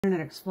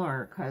Internet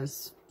Explorer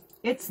because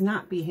it's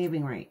not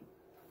behaving right.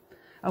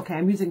 Okay,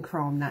 I'm using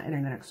Chrome, not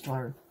Internet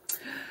Explorer.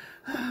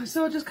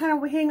 So just kind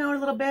of hang out a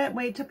little bit,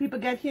 wait till people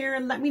get here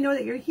and let me know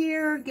that you're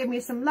here. Give me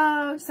some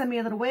love, send me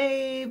a little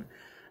wave.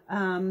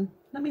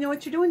 Let me know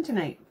what you're doing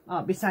tonight.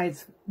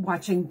 Besides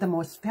watching the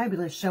most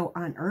fabulous show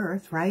on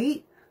earth,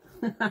 right?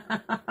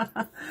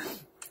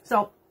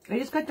 So I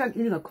just got done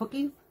eating a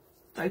cookie.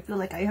 So I feel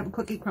like I have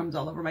cookie crumbs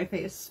all over my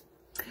face.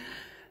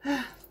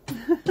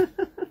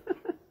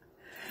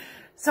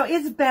 So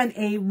it's been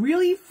a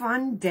really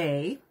fun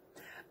day.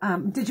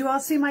 Did you all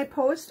see my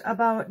post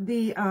about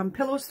the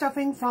pillow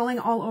stuffing falling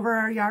all over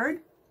our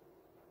yard?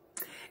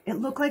 It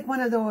looked like one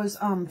of those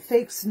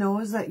fake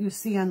snows that you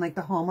see on like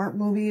the Hallmark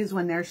movies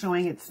when they're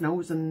showing it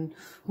snows in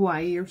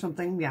Hawaii or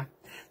something. Yeah,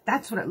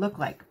 that's what it looked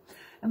like.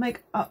 I'm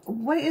like,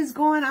 what is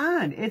going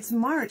on? It's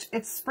March,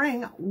 it's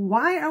spring.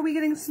 Why are we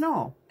getting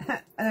snow?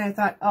 And I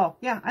thought, oh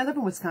yeah, I live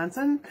in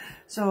Wisconsin,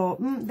 so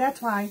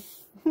that's why.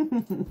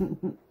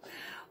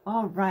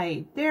 All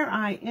right, there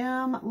I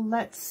am.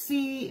 Let's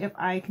see if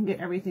I can get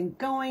everything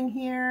going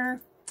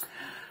here.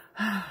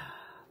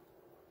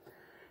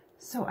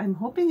 So I'm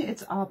hoping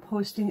it's all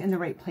posting in the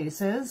right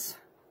places.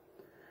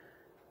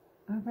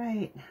 All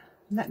right,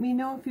 let me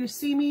know if you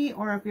see me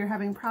or if you're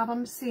having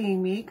problems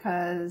seeing me,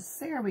 because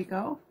there we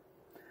go.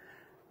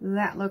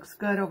 That looks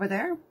good over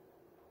there.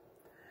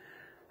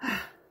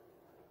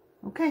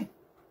 Okay,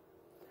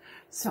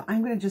 so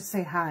I'm going to just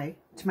say hi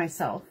to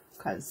myself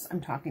because I'm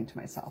talking to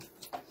myself.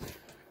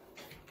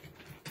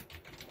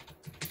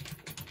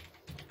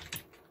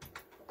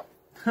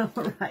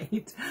 All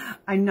right,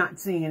 I'm not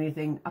seeing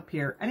anything up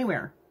here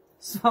anywhere.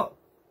 So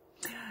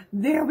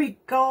there we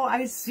go.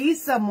 I see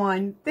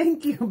someone.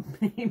 Thank you,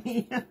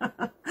 baby.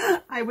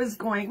 I was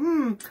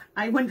going,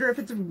 I wonder if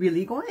it's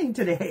really going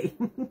today.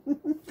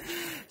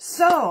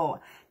 So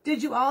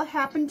did you all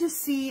happen to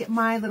see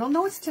my little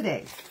notes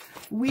today?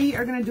 We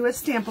are going to do a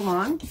stamp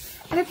along.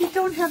 And if you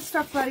don't have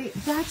stuff ready,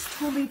 that's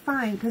totally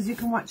fine because you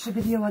can watch the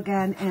video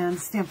again and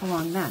stamp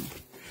along then.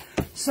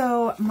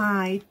 So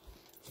my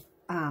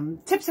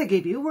tips I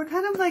gave you were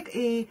kind of like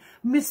a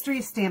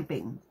mystery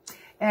stamping.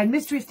 And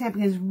mystery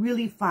stamping is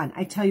really fun.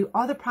 I tell you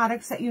all the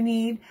products that you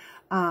need,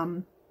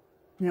 you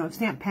know,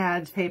 stamp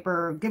pads,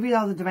 paper, give you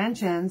all the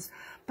dimensions,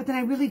 but then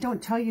I really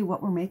don't tell you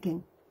what we're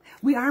making.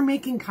 We are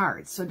making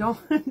cards, so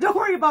don't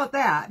worry about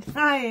that.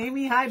 Hi,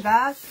 Amy. Hi,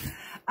 Beth.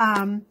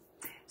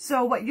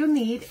 So what you'll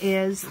need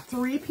is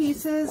 3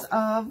 pieces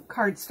of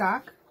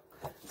cardstock,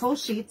 full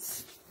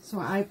sheets. So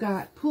I've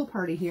got Pool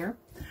Party here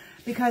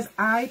because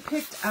I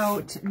picked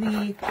out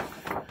the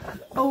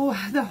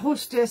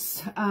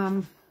Hostess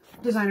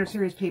Designer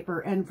Series paper,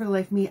 and for the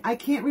life of me, I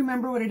can't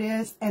remember what it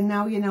is, and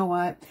now you know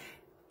what?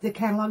 The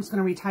catalog's going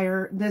to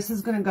retire, this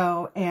is going to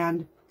go,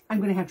 and I'm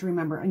going to have to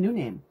remember a new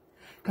name.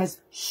 Because,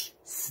 shh,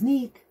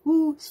 sneak,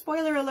 ooh,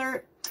 spoiler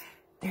alert,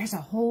 there's a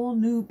whole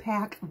new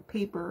pack of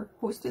paper,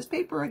 Hostess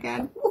paper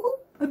again. Woo-hoo,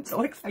 I'm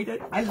so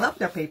excited. I love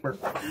that paper.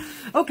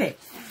 Okay,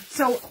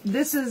 so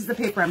this is the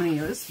paper I'm going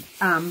to use.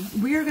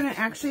 We are going to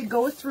actually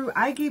go through,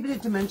 I gave you the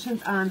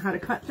dimensions on how to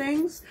cut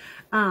things,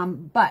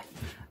 but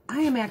I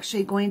am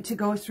actually going to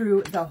go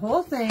through the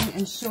whole thing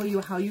and show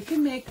you how you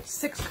can make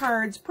 6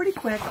 cards pretty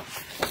quick.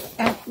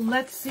 And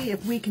let's see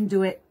if we can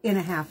do it in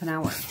a half an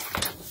hour.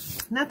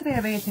 Not that I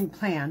have anything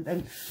planned.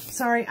 And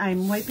sorry,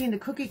 I'm wiping the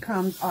cookie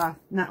crumbs off,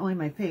 not only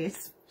my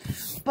face,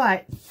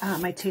 but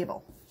my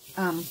table.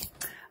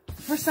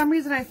 For some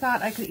reason, I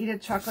thought I could eat a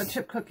chocolate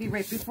chip cookie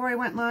right before I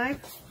went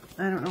live.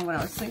 I don't know what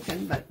I was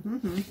thinking, but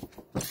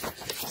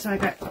So I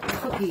got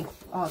cookie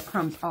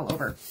crumbs all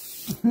over.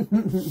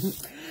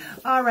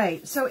 All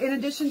right, so in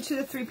addition to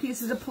the 3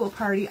 pieces of Pool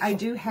Party, I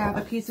do have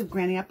a piece of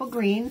Granny Apple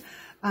Green,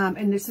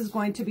 and this is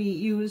going to be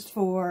used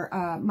for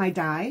my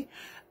die.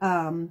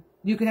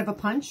 You could have a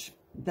punch,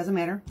 doesn't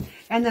matter.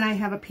 And then I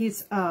have a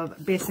piece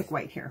of Basic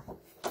White here.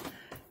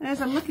 And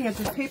as I'm looking at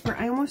this paper,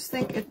 I almost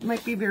think it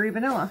might be very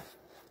vanilla.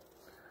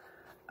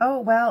 Oh,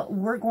 well,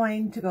 we're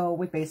going to go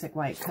with Basic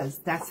White because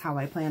that's how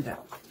I planned it.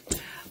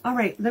 All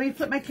right, let me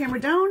flip my camera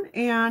down.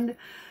 And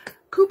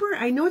Cooper,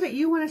 I know that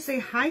you want to say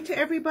hi to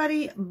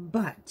everybody,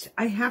 but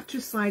I have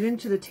to slide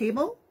into the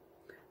table.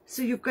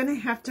 So you're going to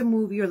have to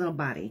move your little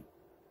body.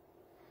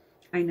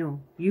 I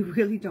know, you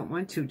really don't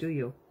want to, do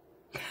you?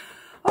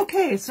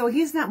 Okay, so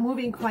he's not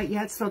moving quite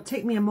yet, so it'll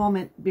take me a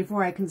moment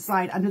before I can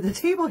slide under the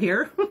table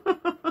here.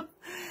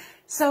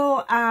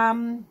 So,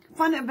 fun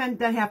event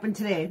that happened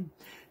today.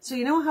 So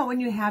you know how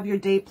when you have your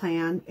day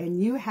planned and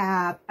you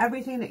have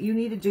everything that you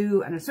need to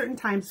do on a certain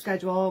time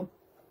schedule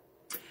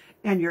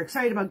and you're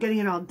excited about getting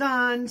it all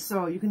done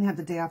so you can have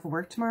the day off of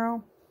work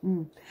tomorrow?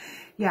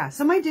 Yeah,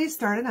 so my day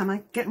started. I'm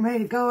like getting ready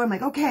to go. I'm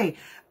like, okay,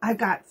 I've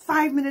got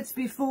 5 minutes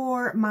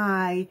before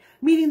my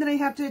meeting that I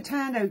have to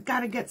attend. I've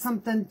got to get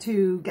something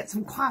to get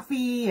some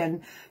coffee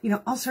and, you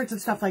know, all sorts of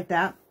stuff like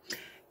that.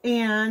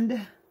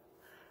 And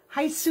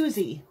hi,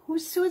 Susie.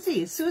 Who's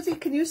Susie? Susie,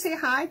 can you say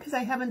hi? Because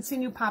I haven't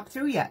seen you pop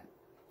through yet.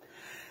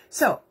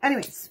 So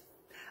anyways,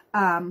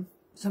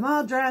 So I'm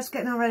all dressed,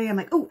 getting all ready. I'm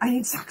like, oh, I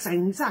need socks. I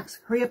need socks.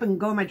 Hurry up and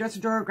go in my dresser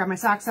drawer, grab my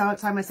socks out,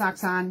 tie my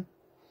socks on.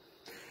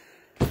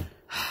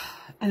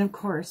 And of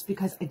course,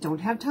 because I don't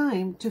have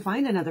time to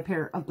find another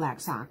pair of black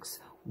socks,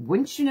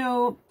 wouldn't you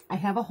know, I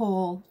have a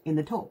hole in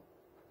the toe.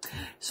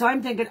 So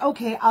I'm thinking,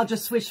 okay, I'll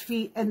just switch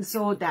feet. And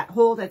so that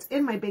hole that's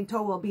in my big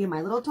toe will be in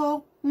my little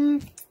toe.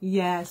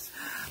 Yes.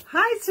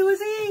 Hi,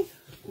 Susie.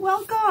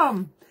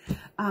 Welcome.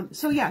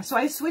 So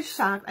I switched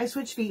socks. I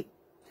switched feet.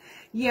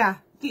 Yeah,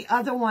 the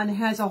other one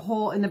has a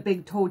hole in the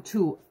big toe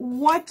too.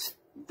 What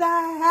the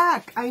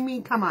heck? I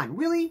mean, come on,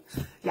 really?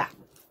 Yeah.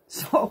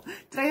 So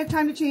did I have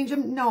time to change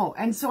them? No.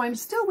 And so I'm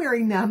still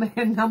wearing them.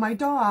 And now my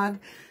dog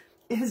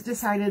has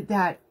decided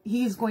that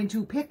he's going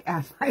to pick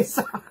at my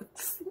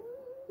socks.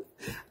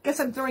 Guess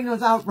I'm throwing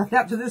those out right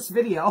after this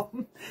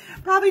video.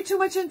 Probably too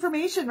much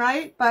information,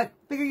 right? But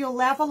figure you'll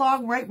laugh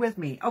along right with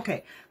me.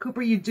 Okay,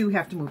 Cooper, you do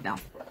have to move now.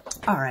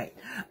 All right.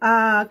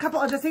 A couple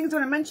other things I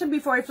want to mention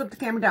before I flip the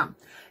camera down.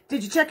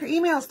 Did you check your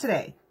emails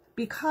today?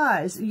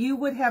 Because you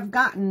would have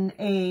gotten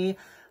a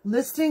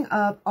listing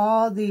of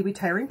all the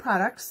retiring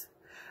products.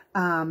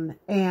 And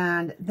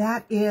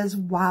that is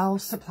while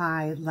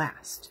supply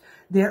lasts.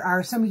 There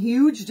are some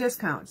huge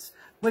discounts,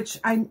 which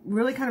I'm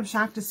really kind of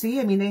shocked to see.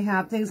 I mean, they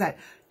have things at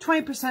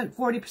 20%,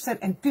 40%,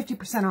 and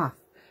 50% off.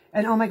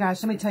 And oh my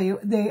gosh, let me tell you,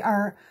 they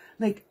are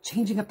like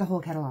changing up the whole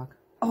catalog.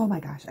 Oh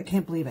my gosh, I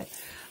can't believe it.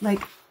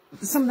 Like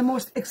some of the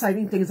most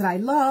exciting things that I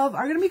love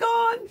are going to be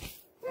gone.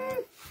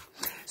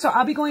 So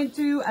I'll be going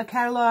through a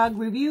catalog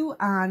review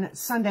on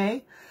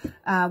Sunday,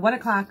 1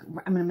 o'clock.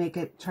 I'm going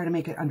to try to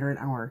make it under an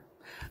hour.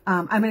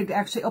 I'm going to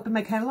actually open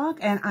my catalog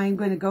and I'm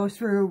going to go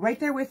through right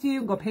there with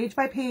you, go page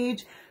by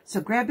page.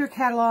 So grab your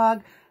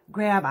catalog,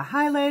 grab a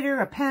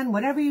highlighter, a pen,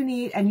 whatever you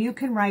need, and you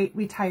can write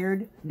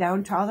retired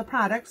down to all the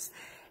products.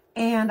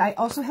 And I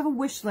also have a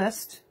wish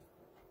list.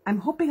 I'm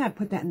hoping I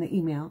put that in the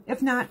email.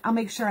 If not, I'll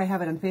make sure I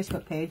have it on the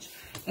Facebook page.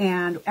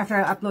 And after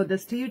I upload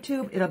this to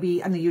YouTube, it'll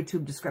be on the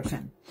YouTube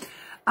description.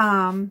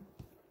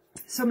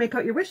 So make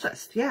out your wish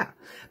list. Yeah.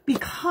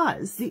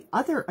 Because the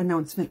other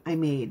announcement I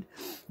made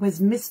was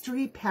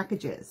mystery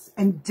packages.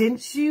 And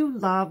didn't you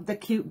love the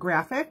cute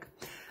graphic?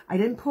 I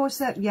didn't post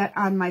that yet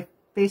on my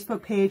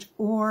Facebook page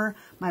or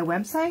my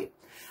website.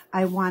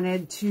 I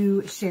wanted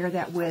to share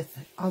that with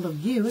all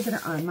of you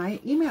that are on my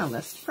email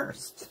list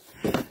first.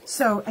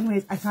 So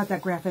anyways, I thought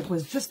that graphic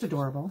was just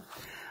adorable.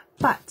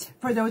 But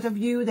for those of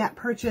you that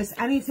purchase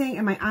anything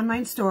in my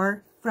online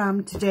store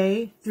from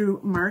today through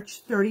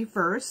March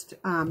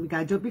 31st, you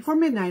gotta do it before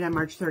midnight on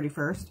March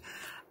 31st,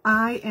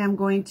 I am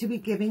going to be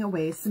giving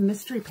away some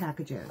mystery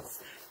packages.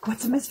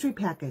 What's a mystery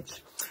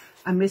package?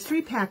 A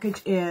mystery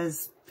package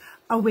is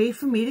a way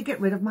for me to get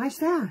rid of my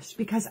stash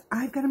because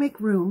I've got to make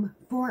room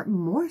for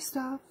more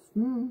stuff.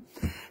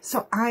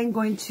 So I'm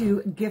going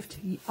to gift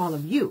all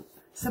of you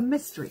some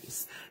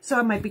mysteries. So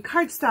it might be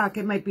cardstock,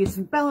 it might be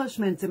some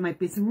embellishments, it might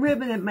be some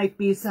ribbon, it might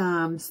be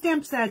some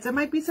stamp sets, it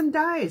might be some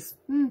dies.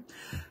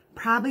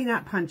 Probably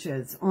not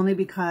punches, only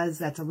because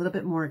that's a little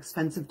bit more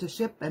expensive to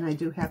ship and I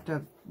do have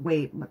to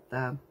wait with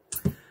the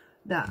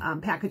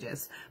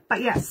packages.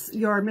 But yes,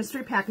 your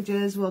mystery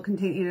packages will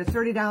contain either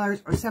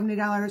 $30 or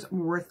 $70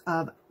 worth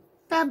of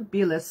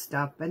fabulous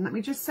stuff. And let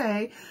me just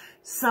say,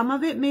 some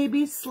of it may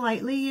be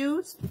slightly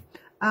used,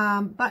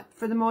 but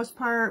for the most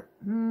part,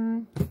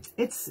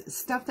 it's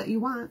stuff that you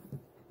want.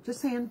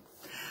 Just saying.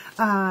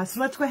 So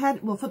let's go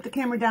ahead. We'll flip the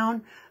camera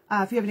down.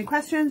 If you have any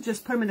questions,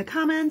 just put them in the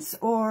comments,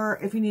 or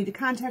if you need to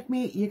contact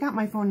me, you got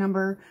my phone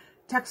number.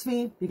 Text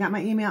me. You got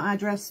my email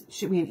address.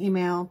 Shoot me an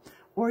email,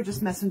 or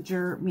just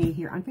messenger me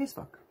here on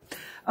Facebook.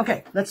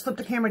 Okay, let's flip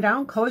the camera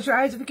down. Close your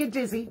eyes if you get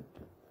dizzy.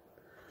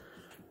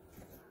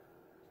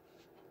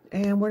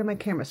 And where did my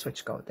camera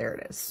switch go? There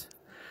it is.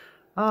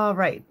 All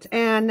right.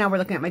 And now we're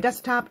looking at my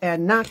desktop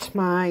and not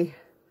my...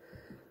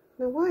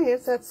 Now, why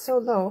is that so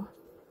low?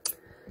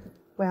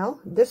 Well,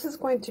 this is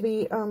going to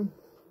be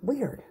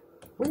weird.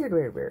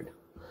 Weird.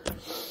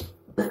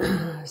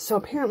 So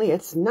apparently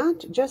it's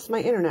not just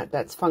my internet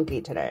that's funky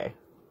today.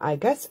 I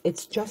guess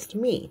it's just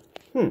me.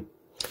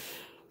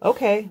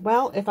 Okay.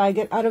 Well, if I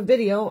get out of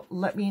video,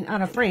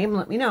 out of frame,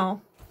 let me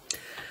know.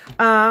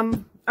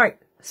 All right.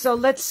 So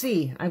let's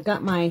see. I've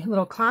got my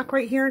little clock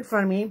right here in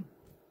front of me.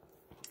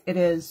 It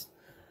is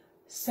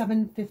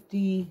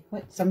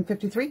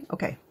 7:53?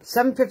 Okay,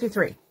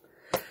 7:53.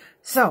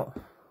 So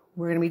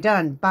we're going to be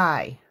done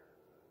by,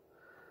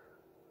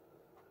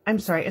 I'm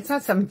sorry, it's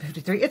not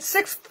 7:53. It's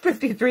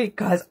 6:53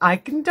 because I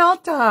can tell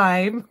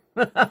time.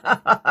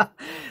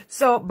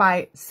 So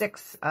by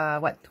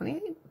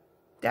 28?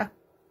 Yeah,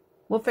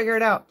 we'll figure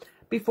it out.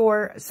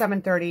 Before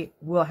 7:30,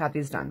 we'll have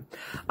these done.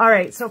 All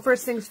right, so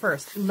first things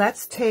first,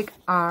 let's take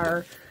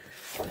our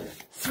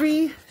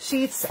 3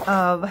 sheets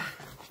of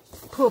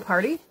Pool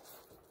Party.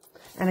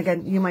 And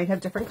again, you might have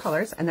different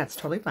colors, and that's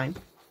totally fine.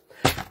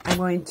 I'm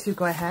going to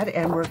go ahead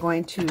and we're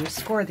going to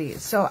score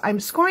these. So I'm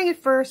scoring it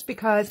first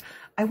because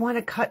I want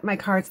to cut my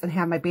cards and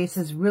have my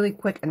bases really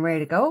quick and ready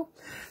to go.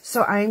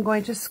 So I'm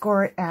going to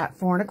score it at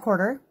 4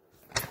 1/4.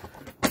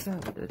 So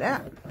we'll do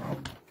that.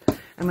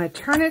 I'm going to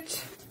turn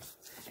it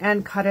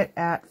and cut it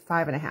at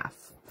 5.5.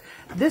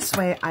 This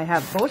way I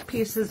have both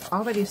pieces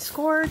already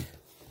scored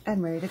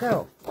and ready to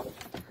go.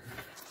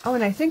 Oh,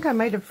 and I think I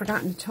might have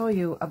forgotten to tell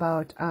you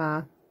about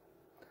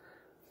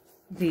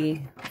the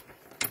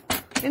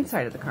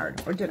inside of the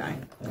card, or did I?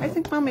 I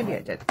think, well, maybe I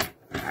did.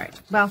 All right,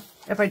 well,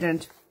 if I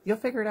didn't, you'll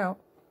figure it out.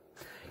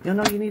 You'll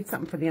know you need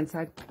something for the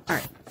inside. All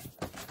right.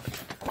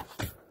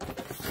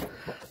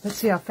 Let's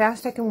see how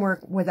fast I can work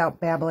without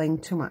babbling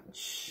too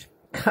much,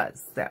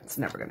 because that's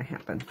never going to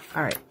happen.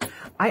 All right.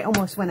 I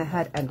almost went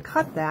ahead and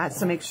cut that,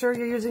 so make sure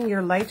you're using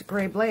your light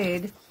gray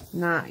blade,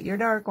 not your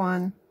dark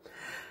one.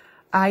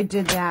 I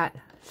did that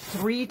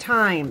 3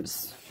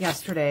 times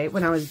yesterday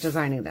when I was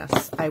designing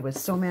this. I was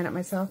so mad at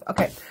myself.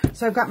 Okay,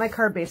 so I've got my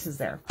card bases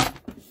there.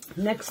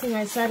 Next thing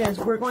I said is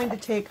we're going to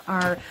take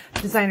our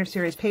designer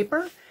series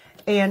paper,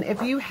 and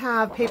if you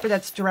have paper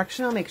that's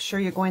directional, make sure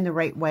you're going the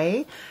right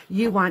way.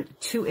 You want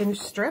 2-inch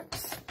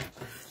strips.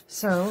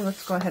 So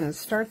let's go ahead and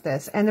start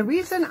this. And the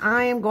reason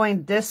I am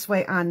going this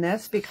way on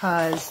this,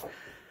 because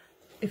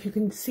if you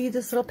can see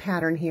this little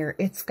pattern here,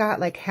 it's got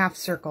like half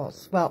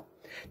circles. Well,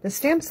 the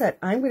stamp set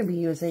I'm going to be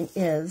using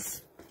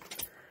is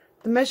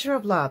The Measure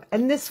of Love.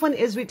 And this one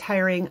is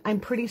retiring. I'm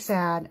pretty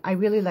sad. I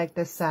really like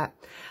this set.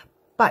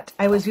 But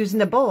I was using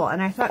the bowl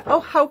and I thought, oh,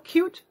 how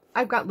cute.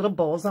 I've got little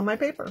bowls on my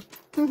paper.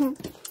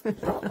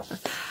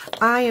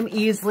 I am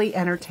easily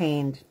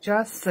entertained.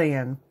 Just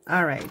saying.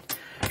 All right.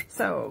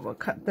 So we'll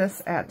cut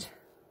this at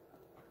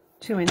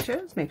 2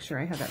 inches. Make sure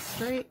I have that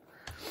straight.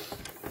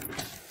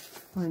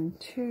 1,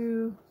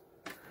 2.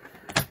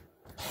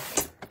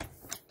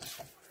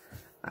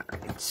 All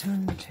right.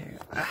 1, 2.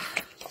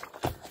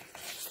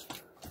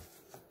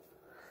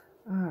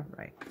 All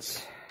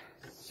right.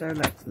 So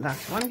that's the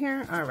last one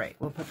here. All right.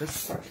 We'll put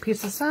this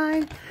piece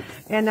aside.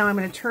 And now I'm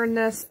going to turn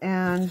this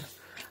and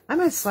I'm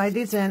going to slide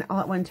these in all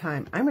at one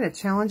time. I'm going to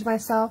challenge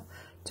myself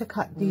to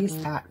cut these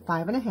at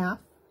 5.5.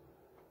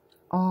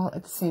 all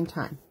at the same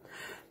time.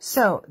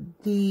 So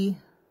the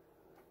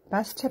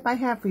best tip I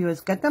have for you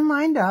is get them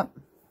lined up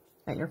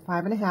at your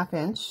 5.5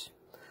 inch.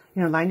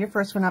 You know, line your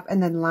first one up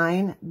and then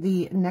line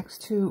the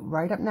next two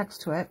right up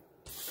next to it.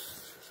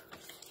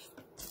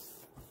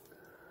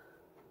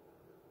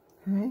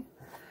 Okay.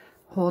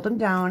 Hold them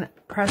down,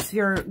 press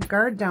your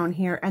guard down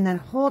here, and then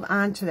hold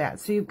on to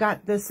that. So you've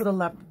got this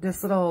little, I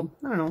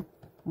don't know,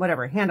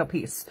 whatever, handle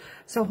piece.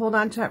 So hold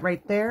on to it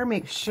right there.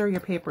 Make sure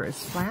your paper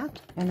is flat,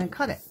 and then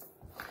cut it.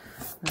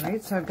 All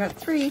right, so I've got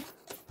 3.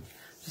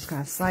 Just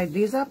gonna slide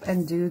these up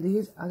and do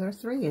these other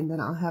 3, and then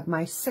I'll have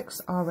my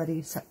 6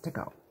 already set to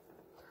go.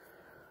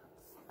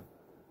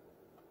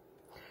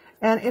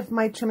 And if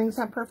my trimming's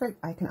not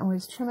perfect, I can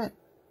always trim it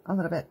a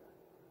little bit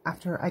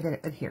after I get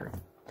it adhered.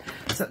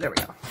 So there we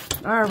go.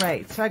 All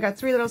right, so I got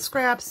 3 little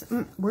scraps.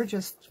 We're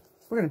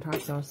gonna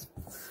toss those.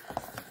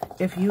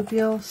 If you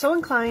feel so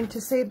inclined to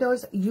save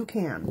those, you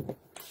can.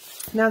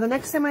 Now the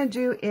next thing I'm gonna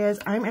do is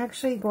I'm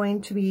actually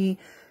going to be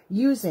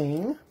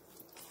using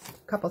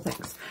a couple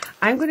things.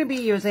 I'm going to be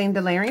using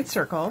the layering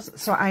circles.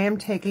 So I am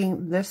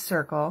taking this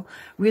circle.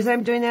 The reason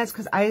I'm doing that is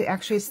because I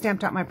actually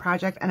stamped out my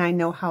project and I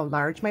know how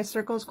large my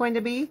circle is going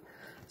to be.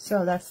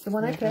 So that's the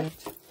one I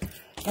picked.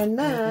 And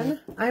then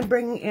I'm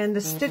bringing in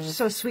the Stitch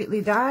So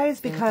Sweetly dies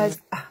because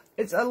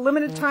it's a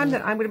limited time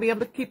that I'm going to be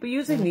able to keep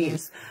using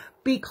these,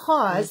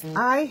 because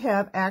I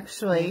have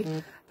actually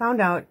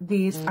found out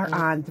these are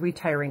on the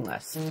retiring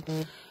list.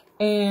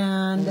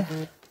 And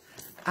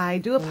I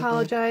do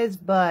apologize,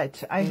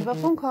 but I have a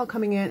phone call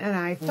coming in and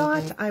I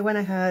thought I went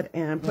ahead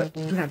and put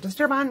Do Not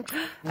Disturb on.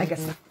 I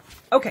guess not.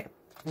 Okay.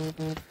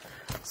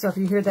 So if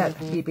you hear that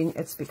beeping,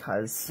 it's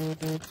because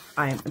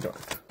I am a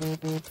dork.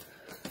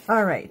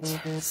 All right,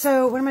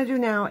 so what I'm going to do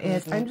now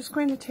is I'm just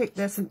going to take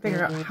this and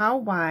figure out how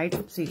wide,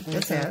 oopsie,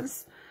 this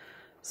is,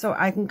 so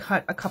I can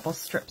cut a couple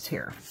strips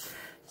here.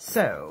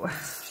 So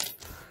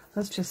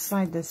let's just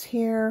slide this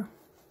here,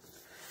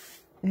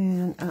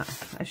 and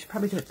I should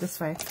probably do it this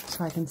way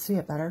so I can see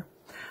it better.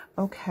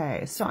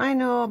 Okay, so I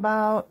know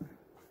about,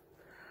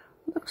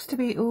 looks to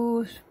be,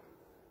 3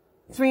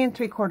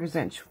 3/4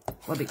 inch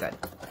will be good.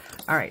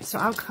 All right, so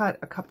I'll cut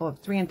a couple of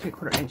 3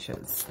 3/4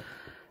 inches.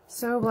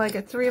 So will I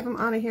get 3 of them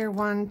out of here?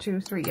 1, 2,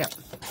 3. Yep.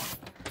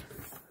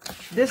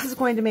 This is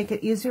going to make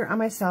it easier on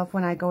myself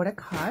when I go to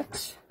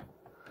cut.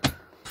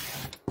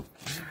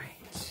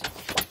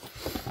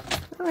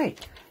 All right.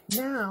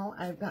 Now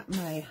I've got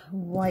my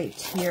white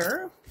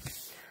here,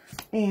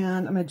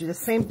 and I'm going to do the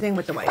same thing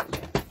with the white.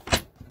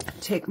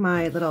 Take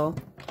my little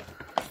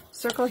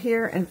circle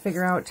here and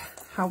figure out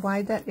how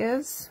wide that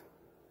is.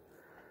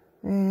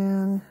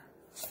 And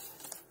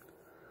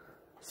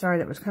sorry,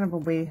 that was kind of a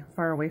way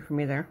far away from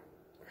me there.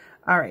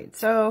 All right,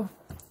 so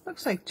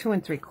looks like 2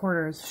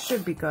 3/4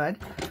 should be good.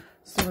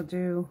 So we'll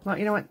do, well,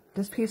 you know what?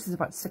 This piece is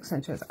about 6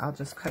 inches. I'll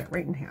just cut it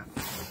right in half.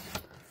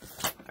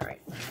 All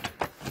right.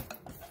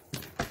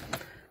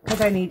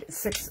 Because I need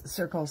 6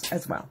 circles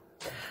as well.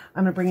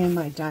 I'm going to bring in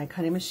my die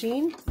cutting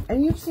machine.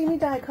 And you've seen me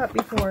die cut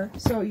before,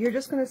 so you're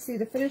just going to see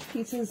the finished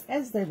pieces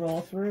as they roll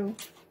through.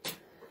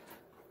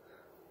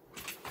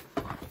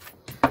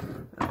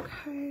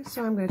 Okay. Okay,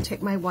 so I'm going to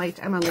take my white.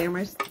 I'm going to layer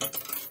my...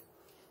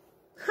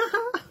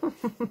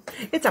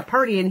 It's a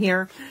party in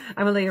here.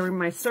 I'm going to layer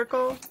my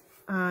circle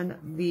on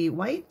the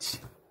white.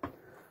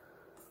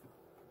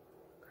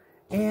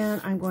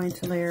 And I'm going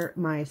to layer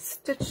my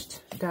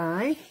stitched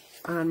die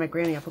on my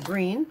Granny Apple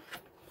Green.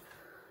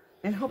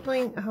 And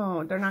hopefully,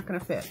 oh, they're not going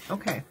to fit.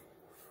 Okay.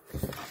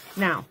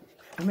 Now,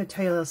 I'm going to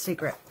tell you a little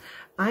secret.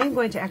 I'm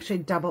going to actually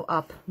double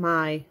up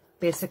my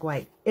basic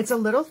white. It's a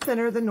little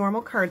thinner than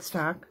normal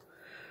cardstock.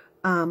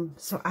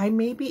 So I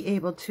may be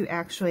able to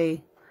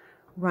actually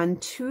run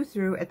 2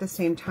 through at the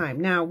same time.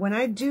 Now, when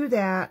I do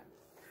that,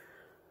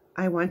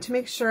 I want to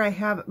make sure I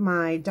have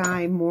my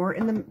die more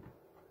in the,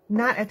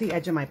 not at the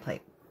edge of my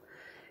plate.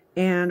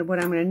 And what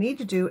I'm going to need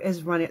to do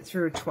is run it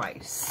through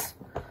twice.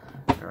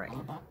 All right,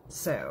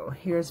 so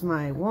here's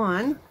my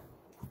 1.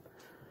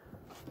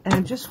 And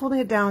I'm just holding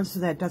it down so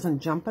that it doesn't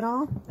jump at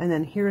all. And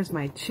then here's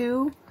my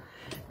 2.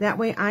 That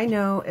way I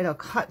know it'll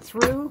cut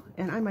through,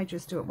 and I might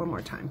just do it one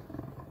more time.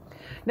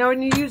 Now,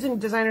 when you're using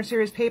designer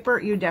series paper,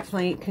 you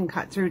definitely can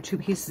cut through 2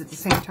 pieces at the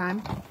same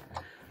time.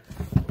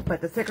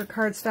 But the thicker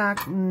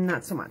cardstock,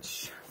 not so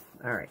much.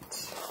 All right.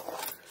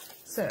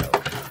 So,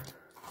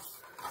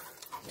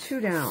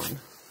 2 down.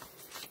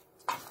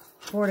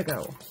 4 to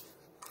go.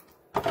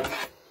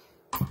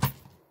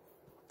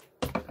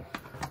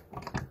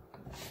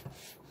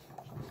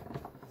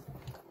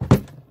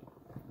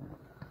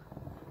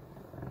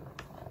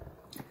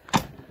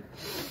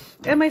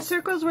 And my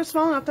circles were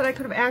small enough that I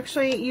could have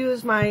actually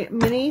used my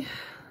mini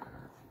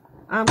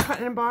cut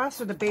and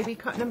emboss, or the baby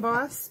cut and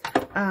emboss.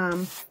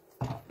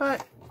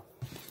 But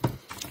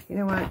you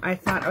know what? I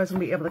thought I was going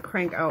to be able to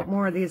crank out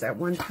more of these at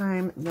one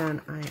time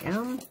than I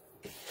am.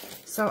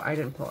 So I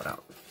didn't pull it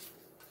out.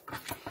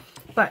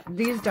 But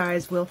these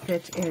dies will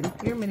fit in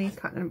your mini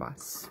cut and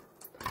emboss.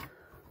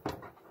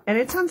 And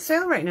it's on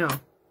sale right now. I'm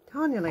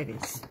telling you,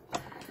 ladies.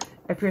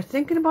 If you're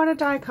thinking about a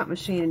die cut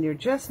machine and you're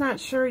just not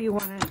sure you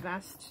want to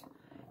invest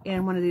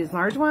in one of these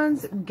large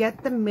ones,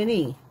 get the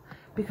mini,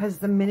 because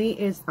the mini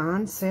is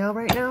on sale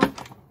right now.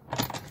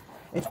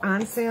 It's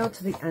on sale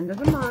to the end of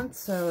the month,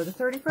 so the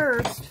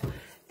 31st,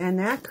 and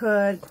that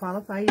could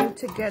qualify you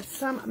to get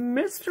some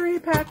mystery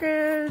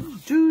package.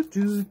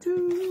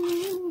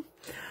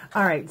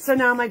 All right, so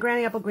now my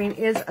Granny Apple Green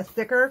is a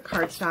thicker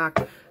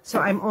cardstock, so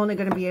I'm only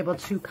going to be able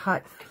to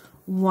cut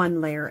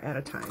 1 layer at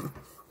a time.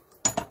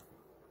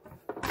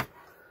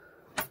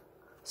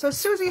 So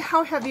Susie,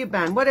 how have you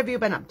been? What have you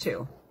been up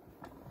to?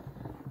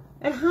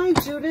 And hi,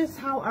 Judith.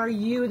 How are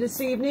you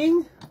this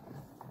evening?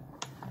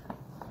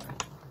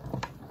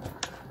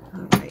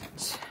 All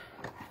right.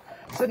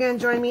 So again,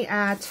 join me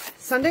at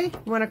Sunday,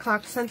 1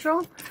 o'clock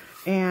Central.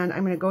 And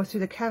I'm going to go through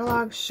the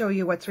catalog, show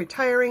you what's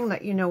retiring,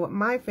 let you know what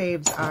my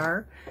faves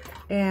are.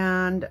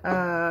 And,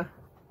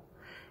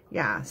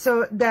 yeah.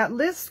 So that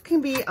list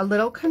can be a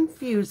little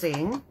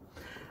confusing.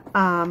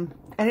 And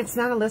it's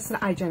not a list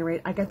that I generate.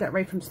 I got that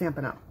right from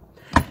Stampin' Up.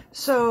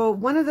 So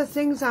one of the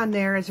things on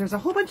there is there's a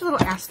whole bunch of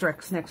little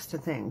asterisks next to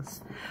things.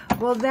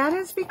 Well, that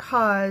is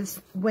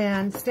because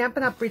when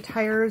Stampin' Up!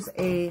 Retires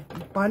a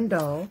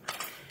bundle,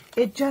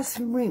 it just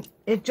means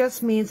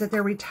that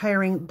they're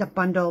retiring the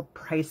bundle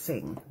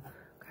pricing.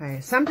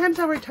 Okay, sometimes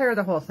they'll retire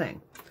the whole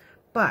thing,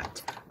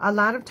 but a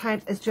lot of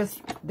times it's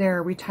just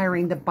they're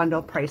retiring the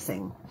bundle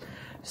pricing.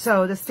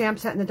 So the stamp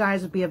set and the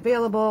dies would be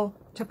available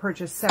to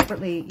purchase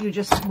separately. You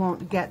just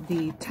won't get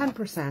the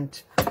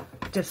 10%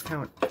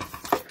 discount.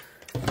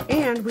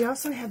 And we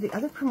also have the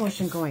other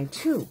promotion going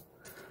too,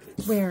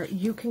 where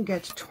you can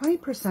get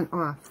 20%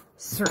 off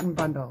certain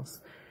bundles.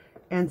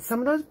 And some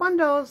of those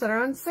bundles that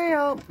are on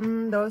sale,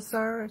 those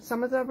are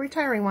some of the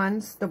retiring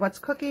ones. The What's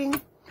Cooking,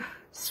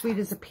 Sweet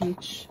as a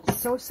Peach.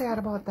 So sad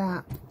about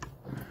that.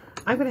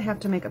 I'm going to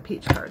have to make a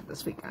peach card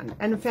this weekend.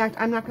 And in fact,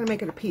 I'm not going to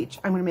make it a peach.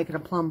 I'm going to make it a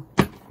plum.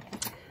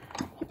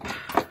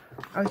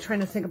 I was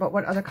trying to think about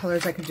what other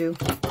colors I could do.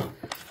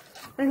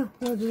 I don't know.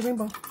 We'll do the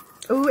rainbow.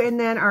 Ooh, and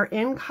then our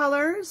in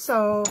colors.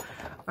 So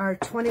our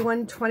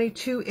 21,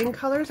 22 in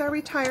colors are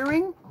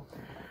retiring.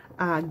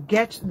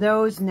 Get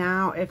those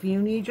now. If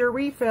you need your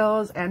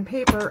refills and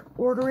paper,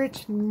 order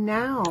it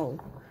now,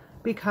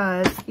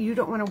 because you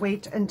don't want to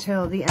wait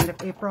until the end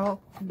of April.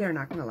 They're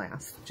not going to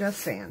last. Just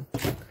saying.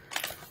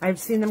 I've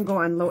seen them go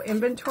on low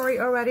inventory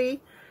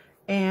already,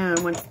 and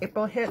once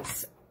April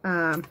hits,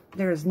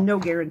 there is no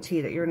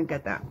guarantee that you're going to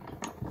get that.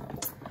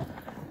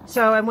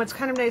 So, and what's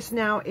kind of nice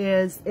now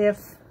is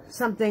if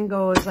something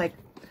goes like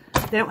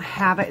they don't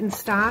have it in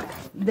stock,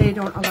 they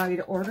don't allow you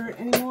to order it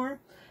anymore.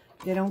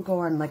 They don't go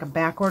on like a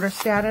back order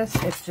status.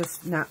 It's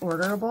just not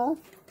orderable.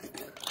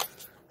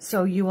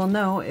 So you will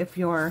know if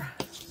your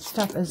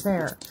stuff is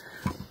there.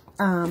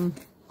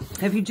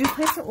 If you do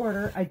place an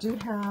order, I do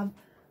have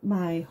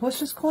my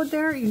hostess code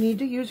there. You need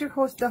to use your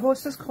the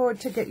hostess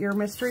code to get your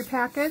mystery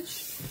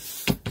package.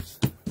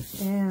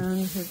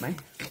 And here's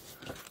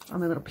all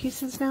my little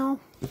pieces now.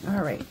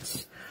 All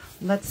right,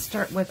 let's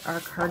start with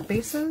our card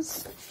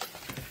bases.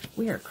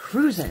 We are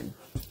cruising.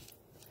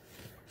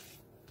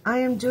 I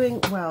am doing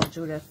well,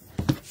 Judith.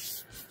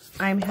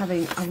 I'm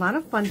having a lot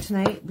of fun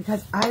tonight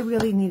because I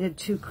really needed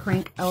to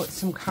crank out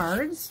some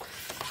cards.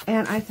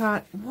 And I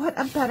thought, what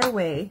a better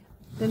way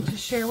than to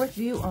share with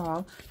you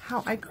all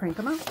how I crank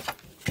them out.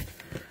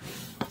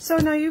 So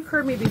now you've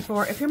heard me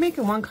before. If you're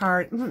making one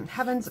card,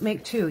 heavens,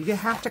 make two. You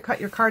have to cut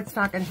your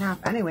cardstock in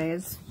half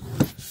anyways.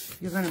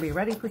 You're going to be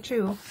ready for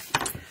two.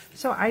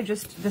 So I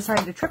just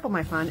decided to triple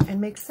my fun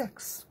and make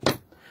 6.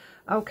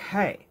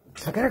 Okay,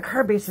 so I got our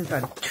card bases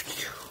done.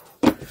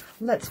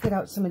 Let's get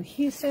out some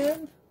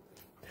adhesive.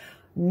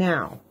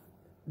 Now,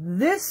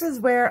 this is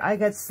where I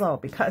get slow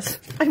because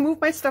I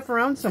move my stuff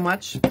around so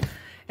much.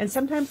 And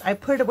sometimes I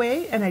put it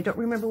away and I don't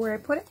remember where I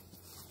put it.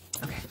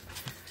 Okay.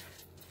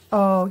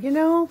 Oh, you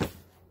know,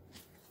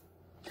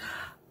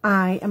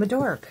 I am a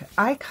dork.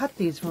 I cut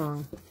these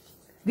wrong.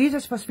 These are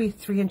supposed to be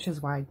 3 inches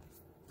wide.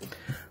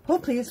 Oh,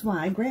 please,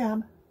 why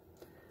grab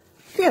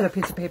the other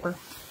piece of paper?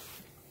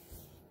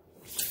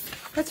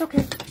 That's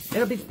okay.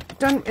 It'll be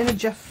done in a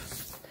jiff.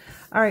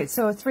 All right,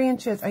 so 3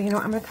 inches. You know,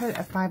 I'm going to cut it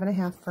at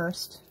 5.5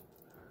 first.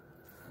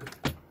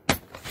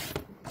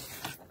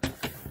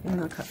 And I'm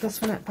going to cut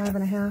this one at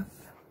 5.5.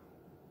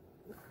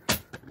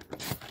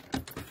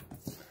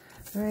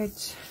 All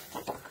right.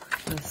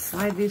 I'm going to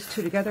slide these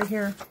two together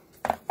here.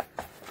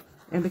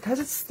 And because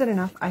it's thin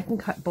enough, I can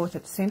cut both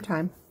at the same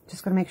time.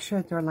 Just going to make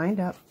sure that they're lined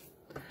up.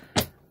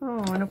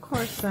 Oh, and of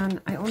course, then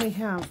I only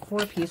have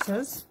 4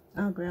 pieces.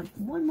 I'll grab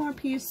one more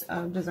piece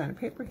of designer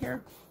paper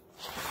here.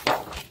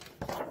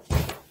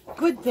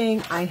 Good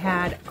thing I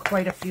had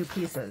quite a few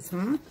pieces.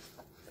 All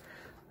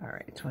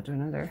right, so I'll do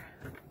another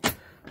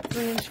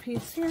 3-inch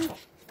piece here.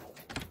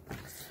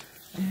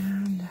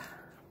 And,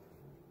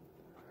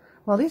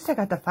 well, at least I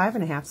got the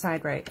 5.5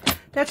 side right.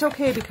 That's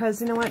okay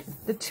because, you know what?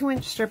 The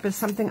 2-inch strip is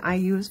something I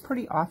use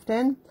pretty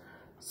often,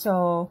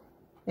 so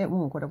it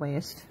won't go to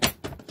waste.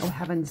 Oh,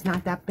 heavens,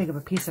 not that big of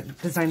a piece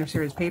of designer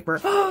series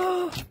paper.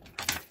 Oh,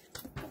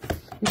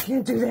 you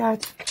can't do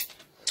that.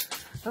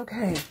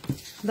 Okay,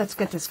 let's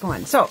get this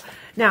going. So,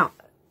 now,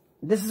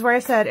 this is where I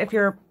said if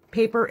your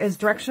paper is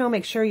directional,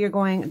 make sure you're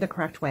going the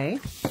correct way.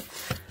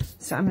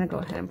 So I'm going to go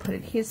ahead and put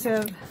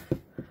adhesive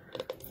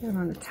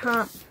on the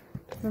top,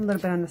 a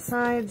little bit on the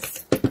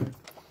sides.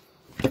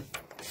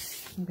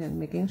 Again,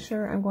 making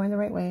sure I'm going the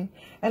right way.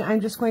 And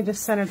I'm just going to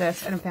center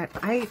this. And in fact,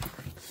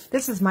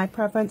 this is my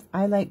preference.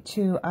 I like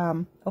to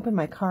open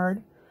my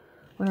card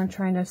when I'm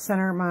trying to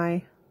center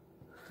my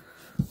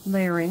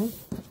layering.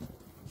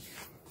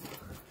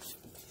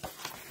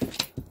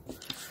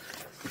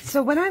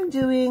 So when I'm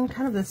doing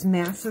kind of this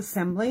mass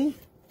assembly,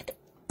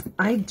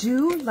 I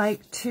do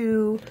like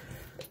to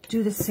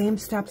do the same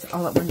steps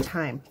all at one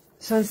time.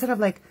 So instead of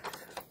like,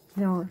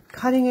 you know,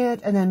 cutting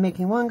it and then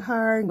making one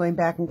card, going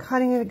back and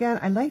cutting it again,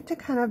 I like to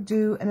kind of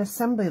do an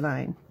assembly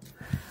line.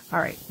 All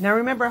right, now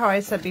remember how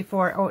I said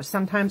before, oh,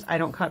 sometimes I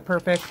don't cut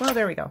perfect. Well,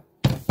 there we go.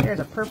 Here's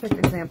a perfect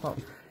example.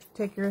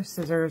 Take your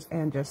scissors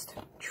and just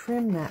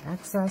trim that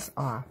excess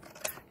off.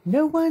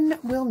 No one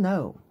will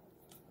know.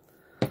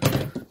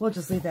 We'll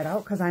just leave that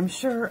out because I'm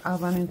sure I'll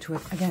run into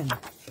it again.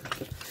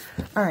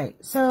 All right,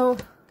 so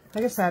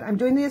like I said, I'm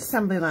doing the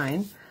assembly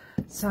line.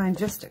 So I'm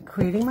just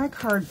creating my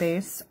card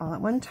base all at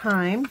one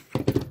time.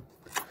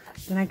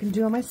 Then I can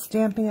do all my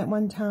stamping at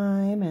one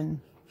time.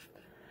 And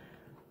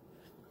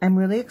I'm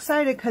really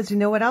excited because you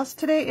know what else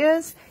today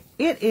is?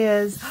 It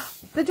is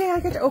the day I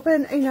get to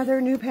open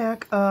another new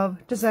pack of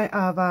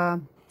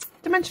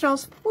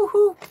dimensionals.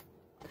 Woohoo!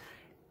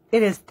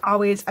 It is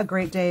always a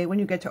great day when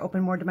you get to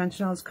open more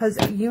dimensionals because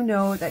you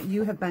know that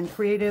you have been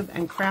creative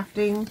and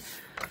crafting.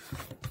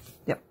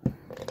 Yep.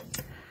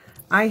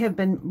 I have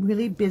been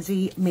really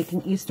busy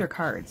making Easter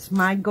cards.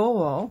 My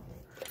goal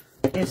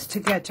is to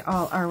get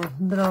all our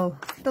the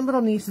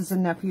little nieces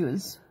and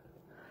nephews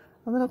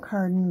a little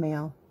card in the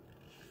mail.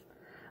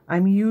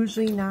 I'm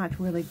usually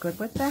not really good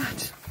with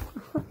that.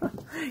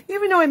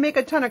 Even though I make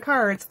a ton of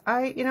cards,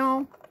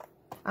 I'm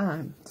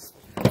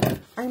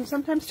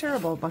sometimes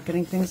terrible about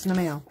getting things in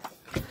the mail.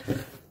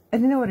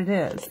 And you know what it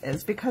is?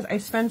 It's because I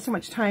spend so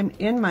much time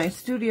in my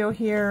studio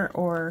here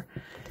or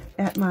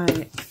at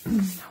my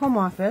home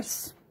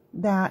office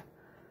that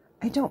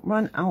I don't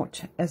run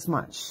out as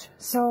much.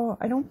 So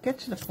I don't get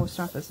to the post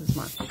office as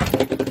much.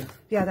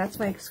 Yeah, that's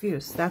my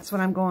excuse. That's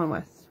what I'm going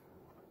with.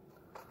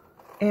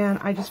 And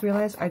I just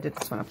realized I did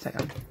this one upside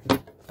down.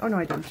 Oh, no,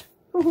 I didn't.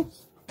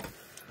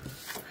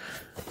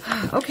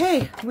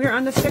 Okay, we're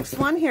on the 6th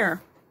one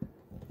here.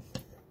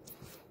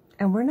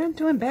 And we're not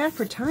doing bad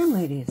for time,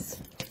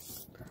 ladies.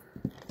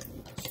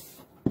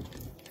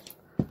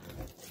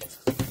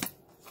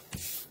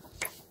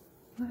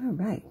 All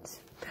right.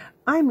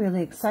 I'm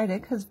really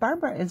excited because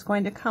Barbara is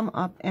going to come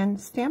up and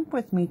stamp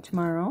with me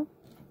tomorrow.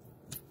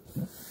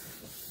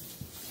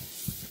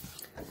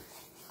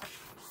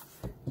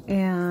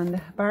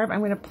 And Barb, I'm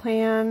going to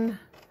plan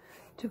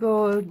to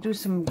go do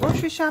some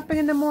grocery shopping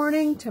in the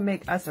morning to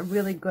make us a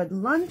really good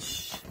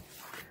lunch.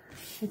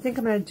 I think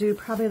I'm going to do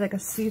probably like a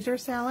Caesar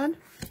salad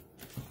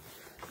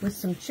with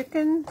some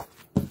chicken.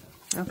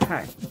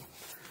 Okay.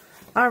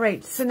 All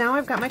right, so now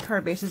I've got my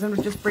card bases. I'm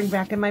going to just bring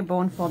back in my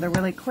bone folder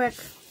really quick.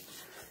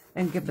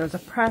 and give those a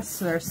press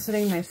so they're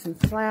sitting nice and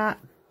flat.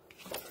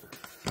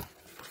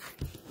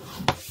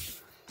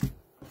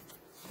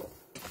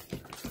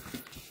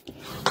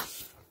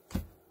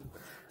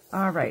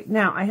 All right,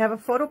 now I have a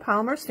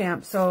photopolymer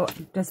stamp, so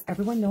does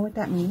everyone know what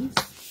that means?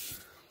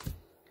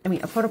 I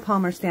mean, a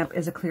photopolymer stamp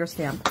is a clear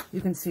stamp.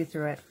 You can see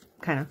through it,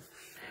 kind of.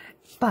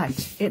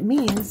 But it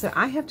means that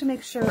I have to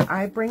make sure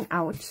I bring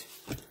out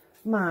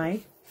my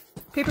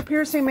paper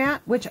piercing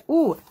mat, which,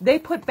 ooh, they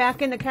put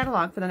back in the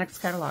catalog for the next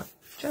catalog.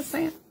 Just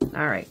saying.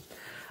 All right.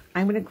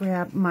 I'm going to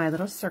grab my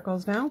little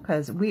circles now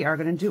because we are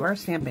going to do our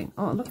stamping.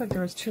 Oh, it looked like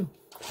there was 2.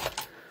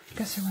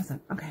 Guess there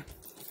wasn't. Okay.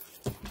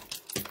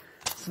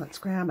 So let's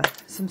grab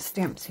some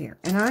stamps here.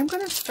 And I'm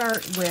going to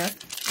start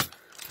with,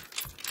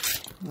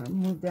 I'm going to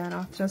move that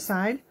off to the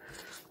side.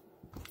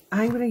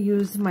 I'm going to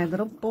use my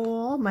little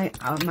bowl, my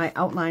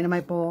outline of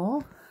my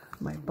bowl,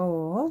 my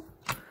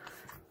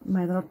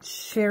little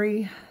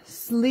cherry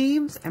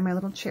sleeves, and my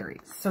little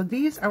cherries. So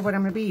these are what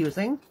I'm going to be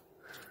using.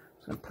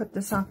 So I'm going to put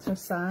this off to the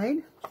side.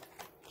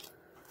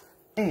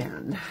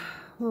 And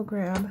we'll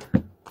grab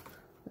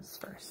this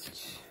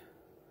first.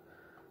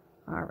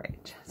 All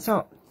right.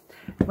 So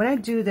when I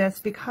do this,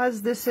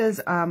 because this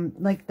is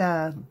like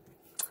the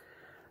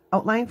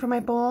outline for my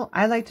bowl,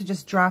 I like to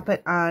just drop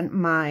it on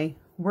my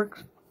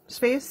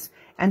workspace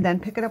and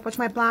then pick it up with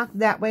my block.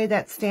 That way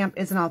that stamp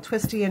isn't all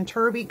twisty and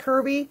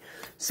curvy.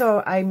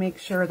 So I make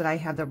sure that I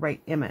have the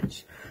right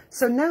image.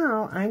 So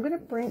now I'm going to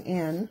bring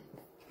in,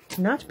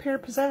 not Pear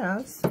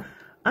Pizzazz,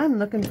 I'm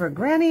looking for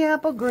Granny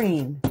Apple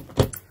Green,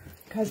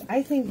 because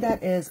I think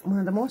that is one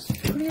of the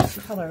most prettiest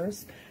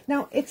colors.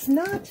 Now, it's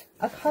not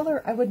a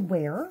color I would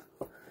wear,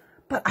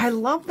 but I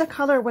love the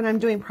color when I'm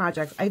doing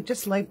projects. I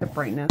just like the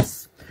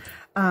brightness.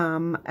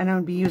 And I'm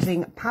going to be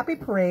using Poppy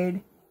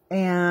Parade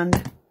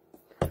and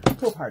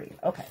Pool Party.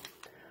 Okay.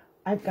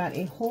 I've got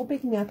a whole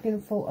big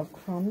napkin full of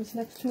crumbs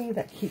next to me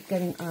that keep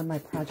getting on my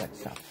project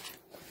stuff.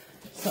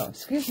 So,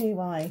 excuse me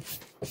while I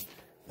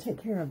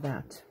take care of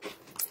that.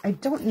 I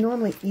don't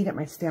normally eat at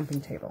my stamping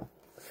table.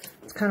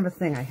 It's kind of a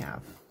thing I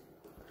have.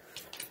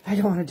 I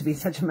don't want it to be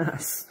such a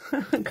mess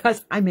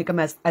because I make a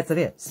mess as it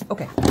is.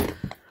 Okay,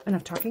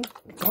 enough talking.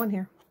 Go on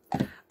here.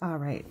 All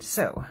right,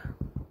 so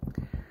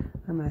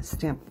I'm going to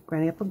stamp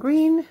Granny Apple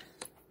Green,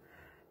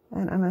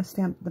 and I'm going to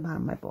stamp the bottom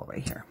of my bowl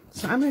right here.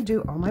 So I'm going to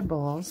do all my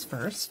bowls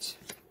first.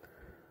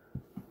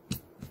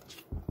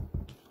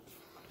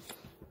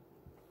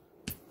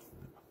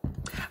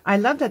 I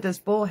love that this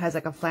bowl has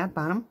like a flat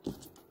bottom.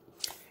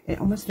 It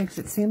almost makes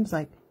it seem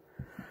like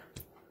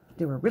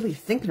they were really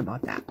thinking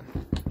about that.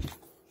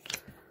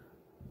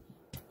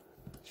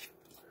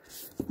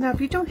 Now, if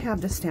you don't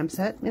have this stamp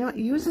set, you know,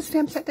 use the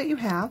stamp set that you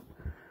have.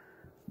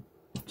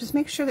 Just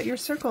make sure that your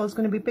circle is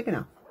going to be big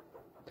enough.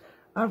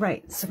 All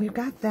right, so we've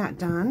got that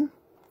done.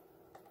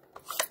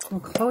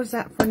 We'll close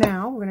that for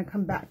now. We're going to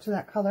come back to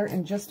that color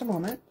in just a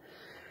moment.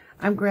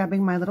 I'm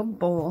grabbing my little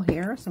bowl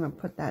here, so I'm going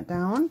to put that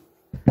down.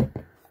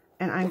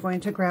 And I'm going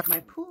to grab my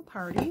Pool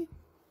Party.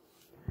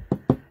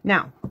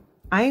 Now,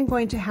 I am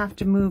going to have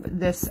to move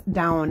this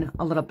down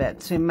a little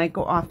bit, so it might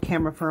go off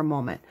camera for a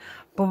moment.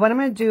 But what I'm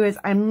going to do is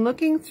I'm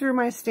looking through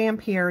my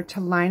stamp here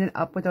to line it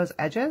up with those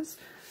edges.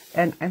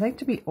 And I like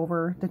to be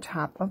over the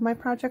top of my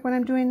project when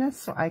I'm doing this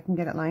so I can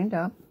get it lined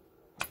up.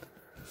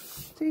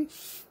 See?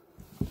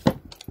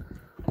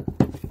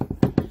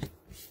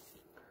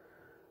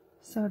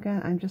 So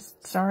again, I'm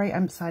just sorry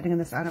I'm sliding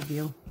this out of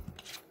view.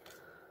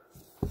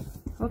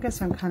 I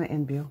guess I'm kind of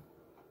in view.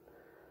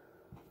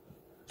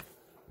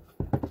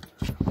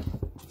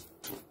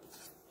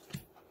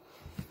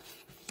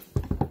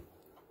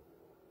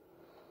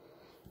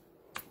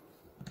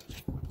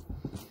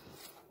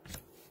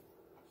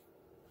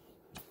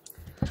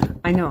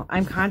 I know,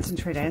 I'm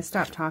concentrating. I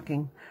stopped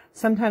talking.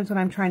 Sometimes when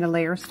I'm trying to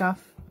layer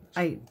stuff,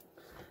 I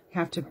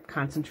have to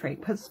concentrate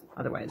because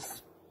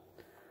otherwise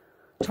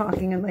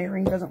talking and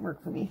layering doesn't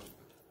work for me.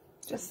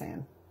 Just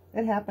saying.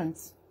 It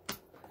happens.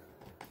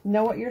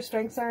 Know what your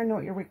strengths are, know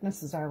what your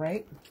weaknesses are,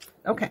 right?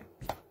 Okay.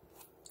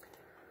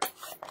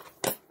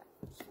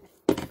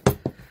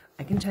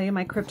 I can tell you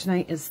my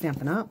kryptonite is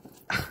Stampin' Up.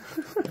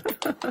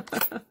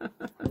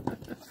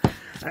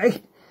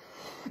 I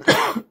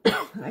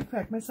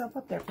cracked myself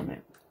up there for a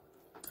minute.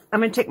 I'm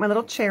going to take my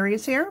little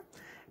cherries here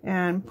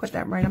and put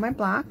that right on my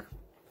block.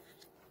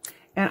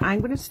 And I'm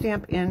going to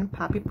stamp in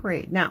Poppy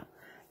Parade. Now,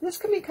 this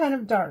can be kind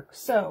of dark,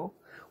 so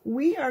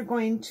we are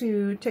going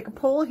to take a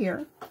pull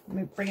here. Let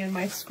me bring in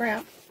my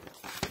scrap.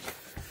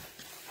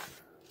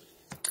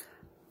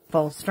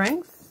 Full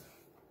strength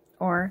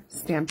or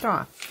stamped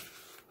off.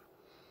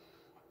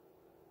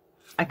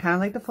 I kind of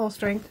like the full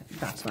strength.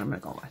 That's what I'm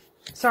going to go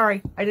with.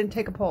 Sorry, I didn't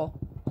take a pull.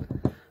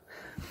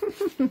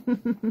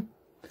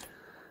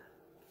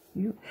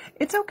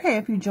 It's okay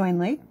if you join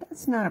late.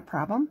 That's not a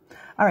problem.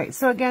 All right,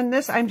 so again,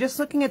 this, I'm just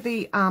looking at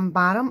the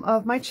bottom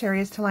of my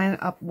cherries to line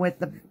it up with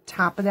the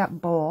top of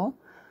that bowl.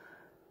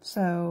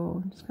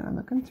 So just kind of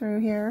looking through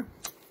here.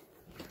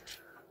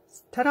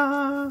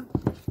 Ta-da!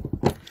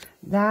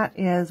 That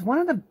is one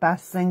of the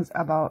best things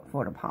about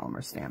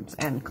photopolymer stamps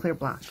and clear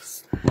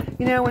blocks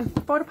You know, when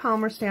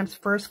photopolymer stamps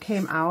first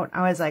came out,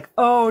 I was like,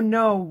 oh,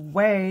 no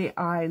way.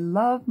 I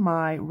love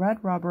my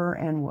red rubber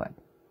and wood.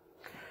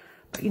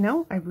 But, you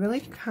know, I've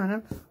really kind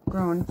of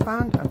grown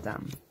fond of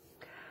them.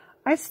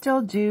 I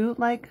still do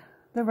like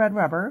the red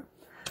rubber.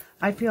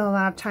 I feel a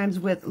lot of times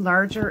with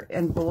larger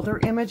and bolder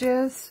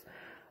images,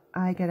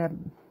 I get a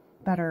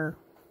better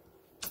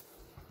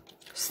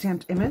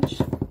stamped image.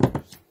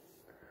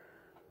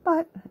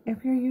 But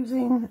if you're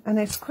using a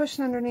nice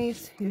cushion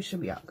underneath, you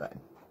should be all good.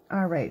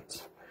 All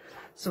right.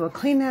 So we'll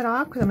clean that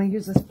off because I'm going to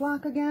use this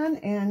block again.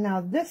 And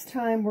now this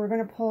time we're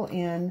going to pull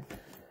in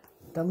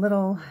the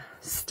little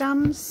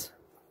stems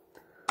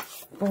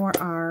for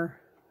our,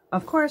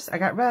 of course, I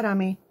got red on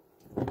me.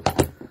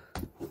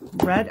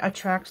 Red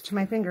attracts to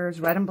my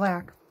fingers, red and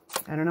black.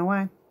 I don't know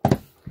why. All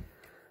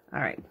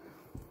right.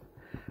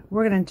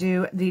 We're going to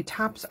do the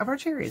tops of our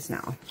cherries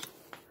now.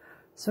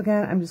 So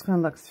again, I'm just going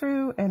to look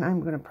through and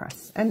I'm going to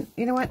press. And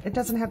you know what? It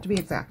doesn't have to be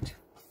exact.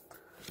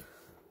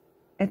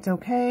 It's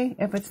okay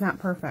if it's not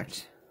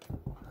perfect,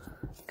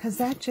 because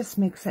that just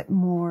makes it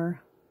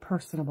more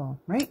personable,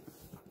 right?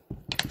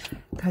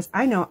 Because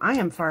I know I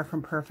am far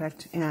from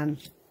perfect, and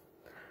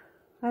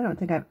I don't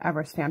think I've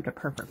ever stamped a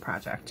perfect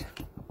project.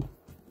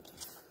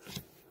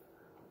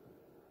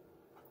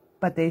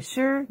 But they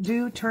sure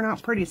do turn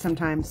out pretty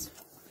sometimes.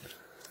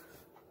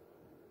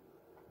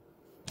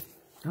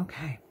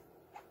 Okay.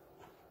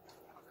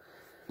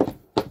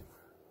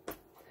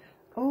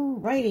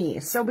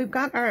 Alrighty, so we've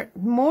got our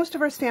most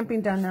of our stamping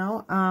done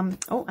now.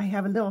 Oh, I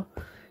have a little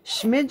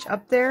smidge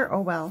up there.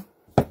 Oh,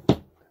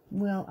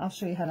 well, I'll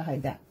show you how to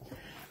hide that.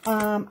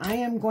 I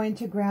am going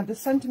to grab the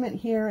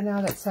sentiment here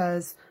now that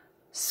says,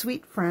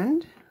 sweet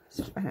friend.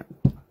 So I'm going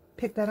to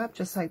pick that up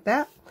just like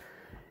that.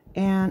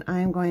 And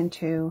I'm going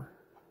to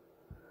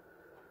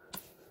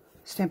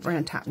stamp right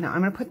on top. Now, I'm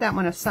going to put that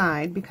one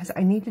aside because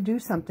I need to do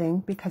something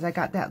because I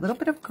got that little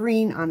bit of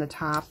green on the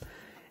top.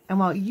 And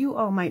while you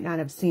all might not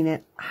have seen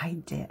it, I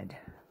did.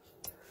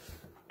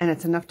 And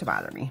it's enough to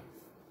bother me.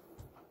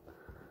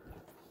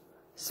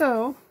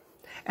 So,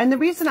 and the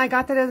reason I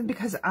got that is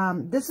because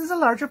this is a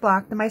larger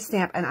block than my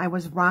stamp, and I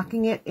was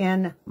rocking it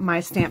in my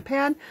stamp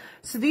pad.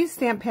 So these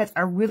stamp pads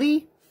are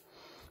really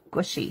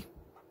gushy,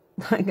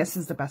 I guess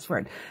is the best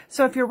word.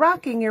 So if you're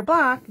rocking your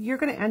block, you're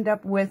going to end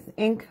up with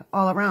ink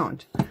all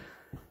around.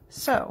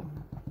 So,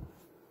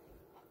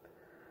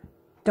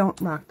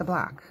 don't rock the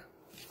block.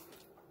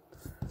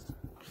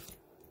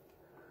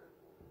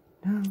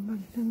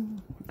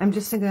 I'm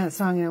just singing that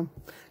song, you know,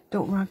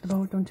 don't rock the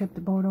boat, don't tip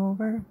the boat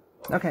over.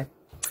 Okay.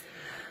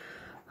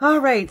 All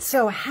right,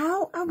 so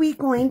how are we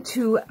going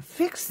to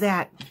fix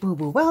that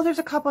boo-boo? Well, there's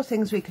a couple of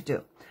things we could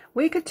do.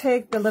 We could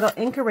take the little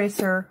ink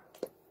eraser,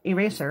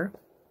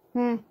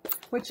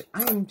 which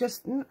I'm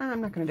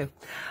not going to do.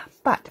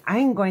 But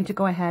I'm going to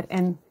go ahead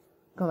and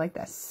go like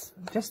this,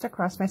 just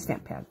across my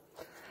stamp pad.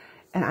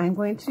 And I'm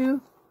going to,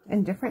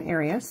 in different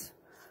areas,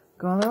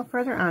 go a little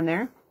further on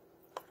there.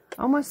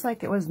 Almost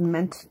like it was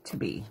meant to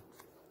be,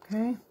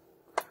 okay?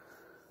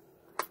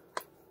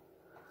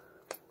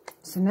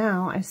 So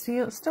now I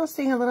still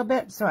seeing a little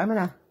bit, so I'm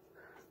going to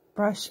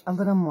brush a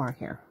little more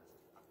here.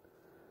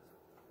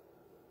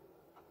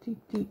 Deep,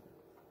 deep.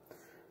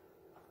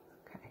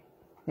 Okay,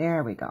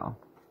 there we go.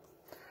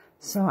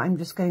 So I'm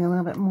just getting a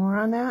little bit more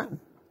on that.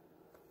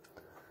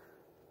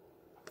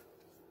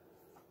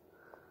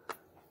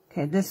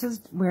 Okay, this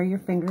is where your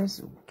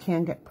fingers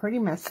can get pretty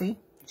messy,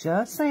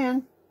 just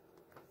saying.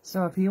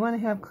 So if you want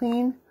to have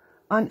clean,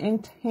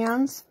 uninked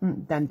hands,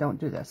 then don't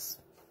do this.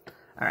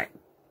 All right.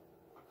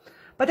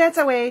 But that's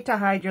a way to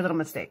hide your little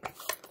mistake.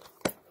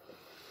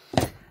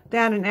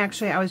 That, and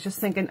actually I was just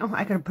thinking, oh,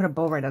 I could have put a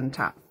bow right on the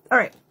top. All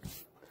right.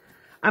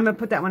 I'm going to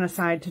put that one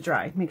aside to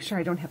dry. Make sure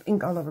I don't have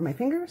ink all over my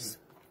fingers.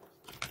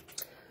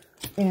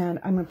 And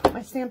I'm going to put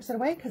my stamp set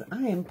away because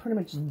I am pretty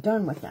much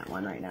done with that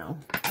one right now.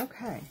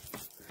 Okay.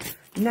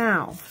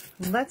 Now,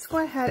 let's go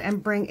ahead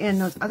and bring in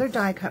those other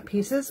die cut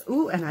pieces.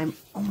 Ooh, and I'm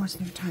almost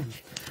near time.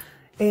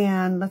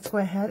 And let's go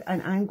ahead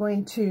and I'm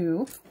going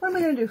to, what am I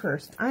going to do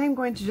first? I'm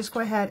going to just go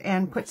ahead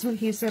and put some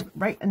adhesive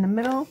right in the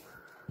middle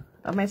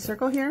of my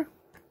circle here.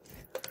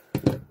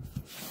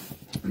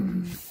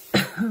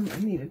 I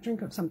need a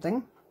drink of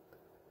something.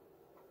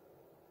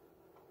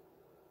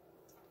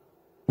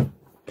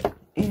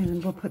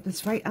 And we'll put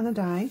this right on the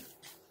die.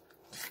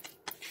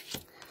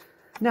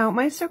 Now,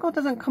 my circle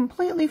doesn't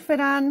completely fit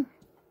on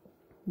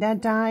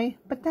that die,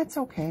 but that's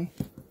okay.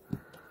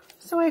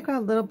 So I got a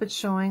little bit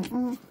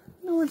showing.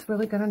 No one's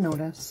really going to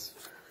notice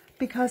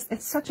because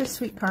it's such a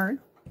sweet card.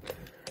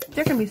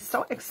 They're going to be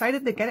so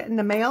excited to get it in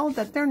the mail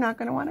that they're not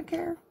going to want to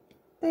care.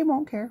 They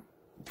won't care.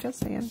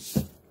 Just saying.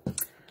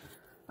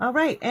 All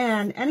right,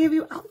 and any of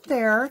you out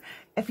there,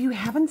 if you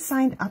haven't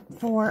signed up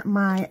for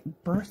my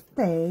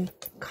birthday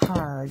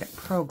card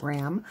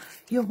program,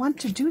 you'll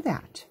want to do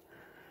that.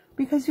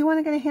 Because you want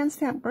to get a hand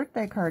stamped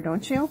birthday card,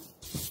 don't you?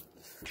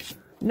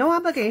 No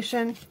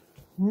obligation,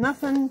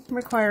 nothing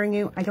requiring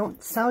you. I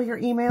don't sell your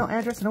email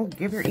address. I don't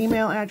give your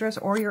email address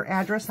or your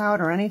address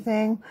out or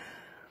anything.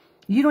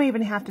 You don't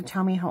even have to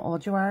tell me how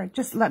old you are.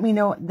 Just let me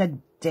know the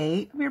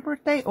date of your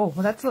birthday. Oh,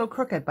 well, that's a little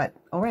crooked, but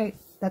all right.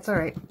 That's all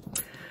right.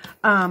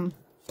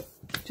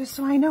 Just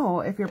so I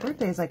know if your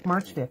birthday is like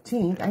March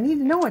 15th, I need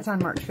to know it's on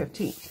March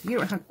 15th. You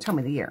don't have to tell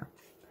me the year.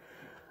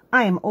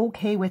 I am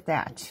okay with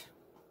that.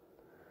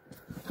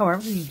 However,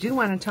 if you do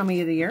want to tell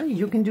me the year,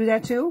 you can do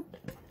that too.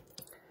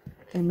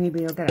 And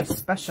maybe you'll get a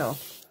special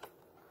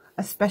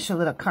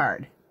little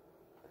card.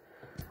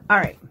 All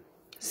right.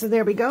 So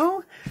there we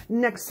go.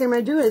 Next thing I'm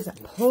going to do is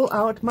pull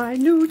out my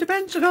new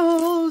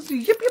dimensionals.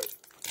 Yip, yip.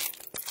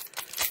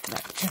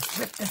 Let's just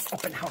rip this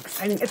open. How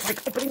exciting. It's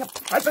like opening up a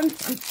present.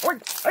 I'm so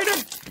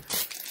excited.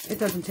 It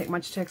doesn't take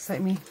much to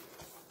excite me.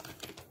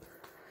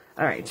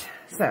 All right.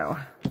 So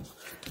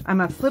I'm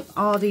going to flip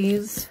all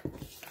these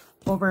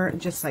over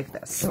just like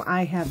this. So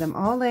I have them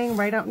all laying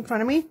right out in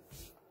front of me.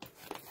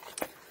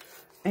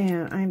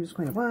 And I'm just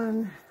going to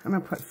I'm going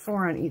to put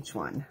 4 on each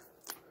one.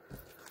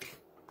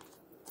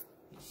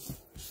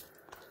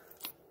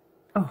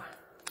 Oh.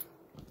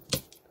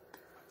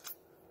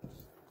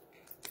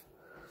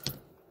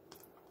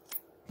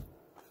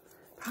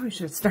 Probably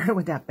should have started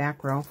with that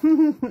back row.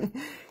 You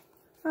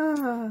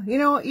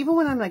know, even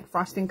when I'm like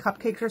frosting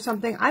cupcakes or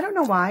something, I don't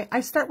know why.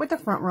 I start with the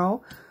front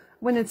row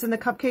when it's in the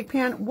cupcake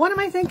pan. What am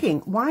I thinking?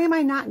 Why am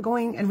I not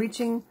going and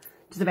reaching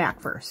to the back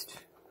first?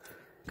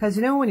 Because,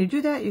 you know, when you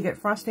do that, you get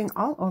frosting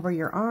all over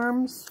your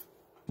arms.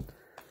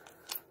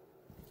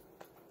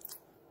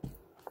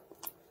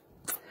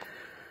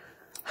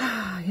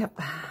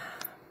 Yep.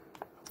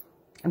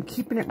 I'm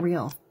keeping it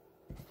real.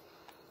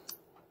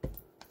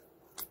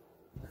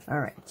 All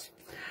right.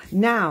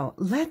 Now,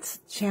 let's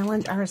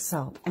challenge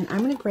ourselves. And I'm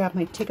going to grab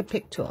my take a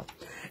pick tool.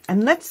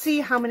 And let's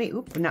see how many,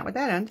 oops, not with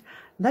that end.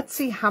 Let's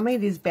see how many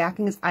of these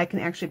backings I can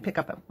actually pick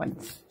up at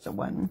once. So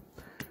 1.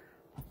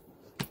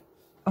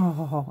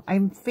 Oh,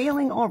 I'm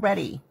failing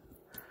already.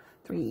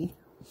 3.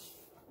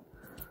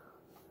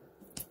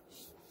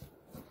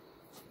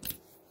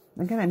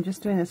 Again, I'm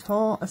just doing this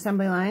whole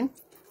assembly line.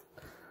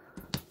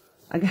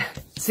 Again,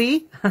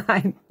 see?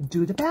 I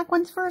do the back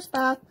ones first,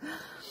 Beth.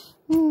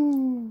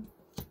 All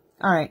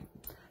right.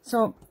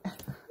 So,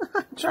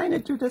 I'm trying to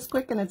do this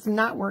quick and it's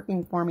not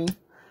working for me.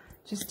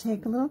 Just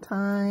take a little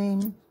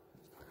time.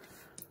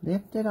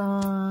 Lift it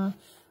off.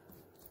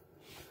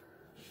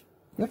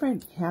 You ever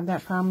have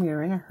that problem?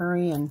 You're in a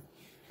hurry and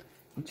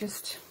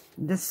just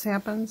this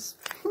happens?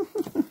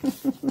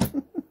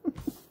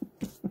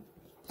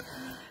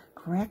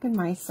 Cracking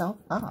myself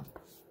up.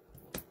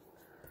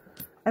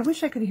 I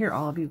wish I could hear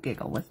all of you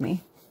giggle with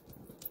me.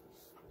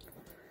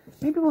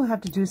 Maybe we'll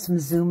have to do some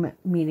Zoom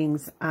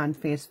meetings on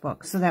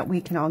Facebook so that we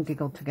can all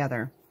giggle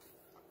together.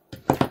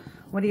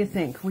 What do you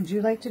think? Would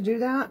you like to do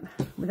that?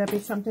 Would that be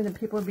something that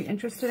people would be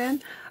interested in?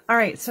 All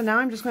right, so now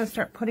I'm just going to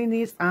start putting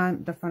these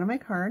on the front of my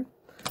card.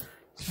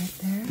 Right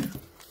there.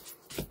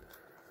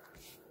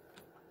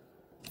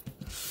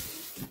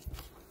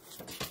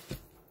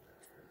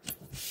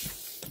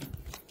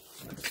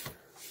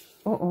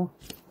 Uh-oh.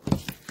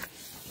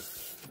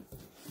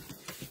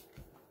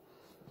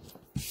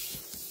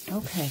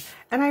 Okay,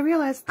 and I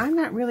realize I'm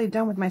not really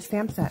done with my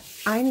stamp set.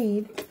 I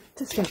need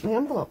to stamp my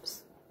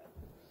envelopes.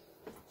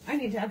 I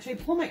need to actually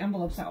pull my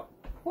envelopes out.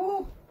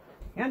 Oh,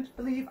 can't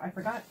believe I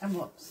forgot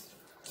envelopes.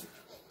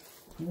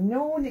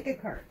 No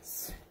naked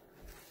cards.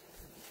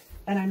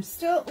 And I'm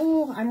still,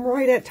 oh, I'm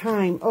right at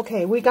time.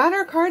 Okay, we got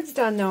our cards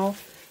done though.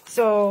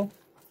 So,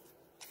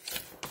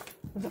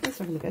 well, that was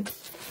really good.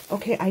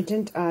 Okay, I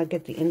didn't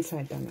get the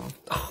inside done though.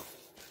 Oh.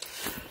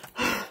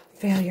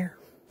 Failure.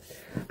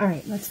 All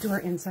right, let's do our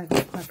inside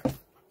real quick.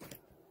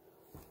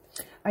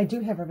 I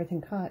do have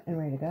everything cut and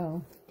ready to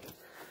go.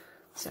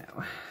 So,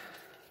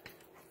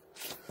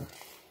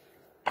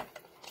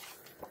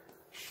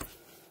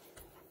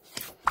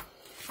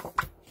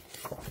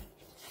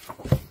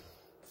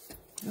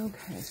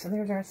 okay, so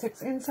there's our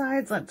 6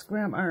 insides. Let's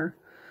grab our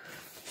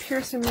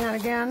piercing mat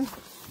again.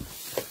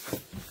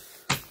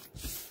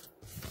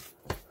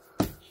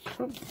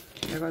 Oops,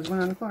 there goes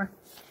one on the floor.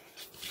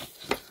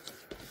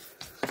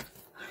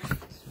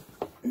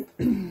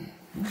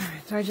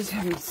 Alright, so I just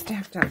have them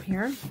stacked up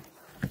here.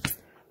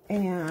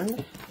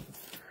 And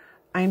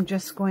I'm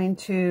just going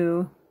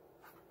to,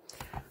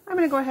 I'm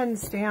going to go ahead and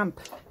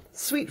stamp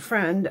Sweet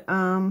Friend.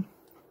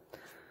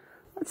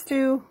 Let's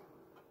do,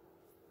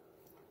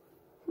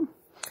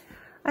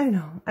 I don't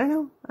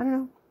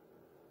know.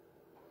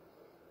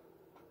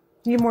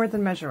 You more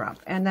than measure up.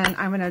 And then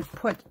I'm going to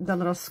put the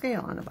little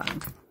scale on the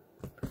bottom.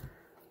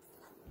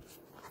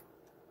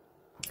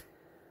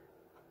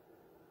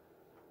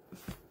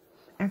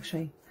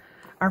 Actually,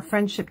 our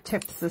friendship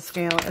tips the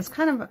scale is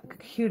kind of a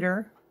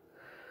cuter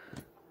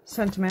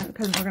sentiment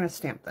because we're going to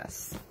stamp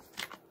this.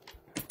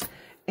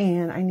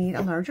 And I need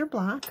a larger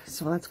block,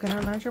 so let's get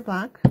our larger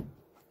block.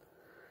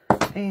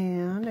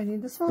 And I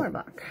need the smaller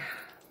block.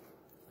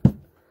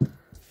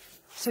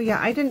 So yeah,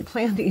 I didn't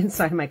plan the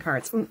inside of my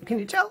cards. Can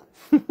you tell?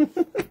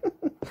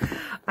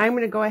 I'm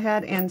going to go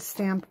ahead and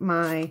stamp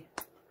my,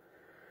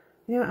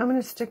 you know, I'm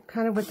going to stick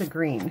kind of with the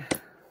green.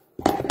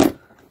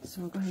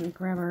 So we'll go ahead and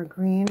grab our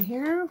green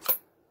here.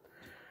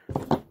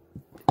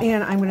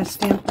 And I'm going to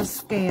stamp the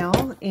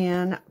scale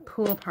in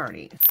Pool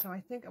Party. So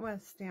I think I'm going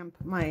to stamp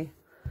my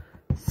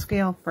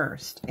scale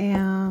first.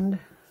 And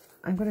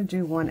I'm going to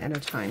do one at a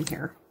time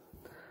here.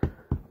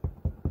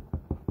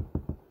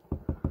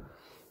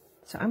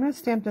 So I'm going to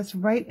stamp this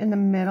right in the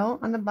middle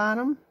on the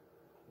bottom.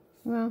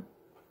 Well,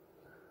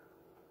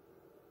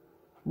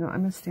 no,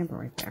 I'm going to stamp it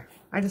right there.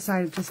 I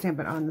decided to stamp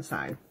it on the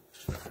side.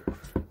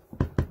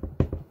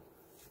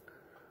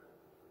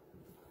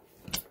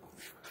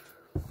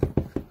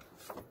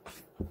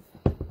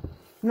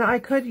 Now, I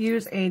could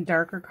use a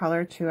darker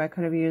color too. I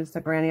could have used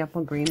the Granny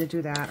Apple Green to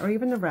do that, or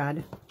even the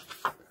red.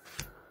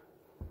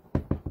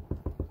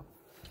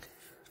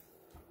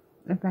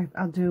 In fact,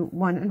 I'll do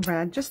one in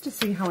red just to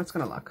see how it's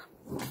going to look.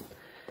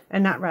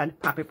 And not red,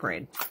 Poppy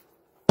Parade.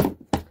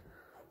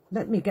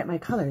 Let me get my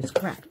colors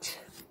correct.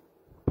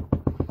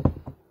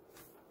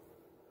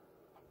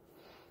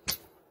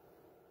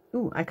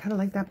 Ooh, I kind of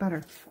like that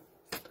better.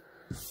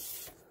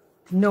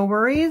 No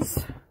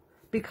worries,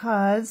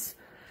 because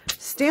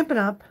Stampin'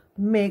 Up!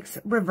 Makes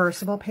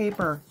reversible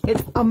paper.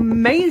 It's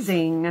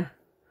amazing.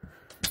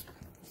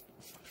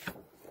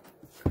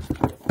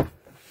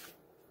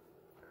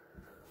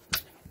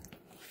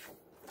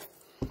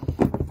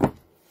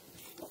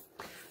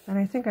 And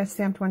I think I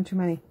stamped one too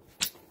many.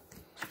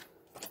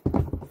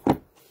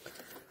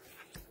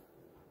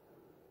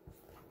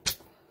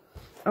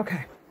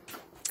 Okay,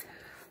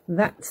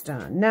 that's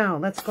done. Now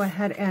let's go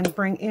ahead and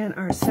bring in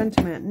our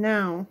sentiment.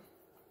 Now,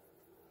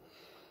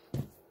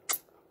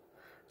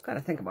 got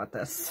to think about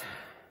this.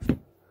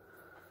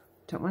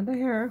 Don't want the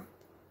hair.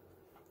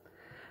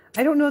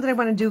 I don't know that I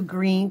want to do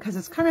green because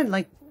it's kind of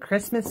like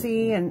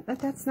Christmassy, and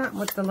that's not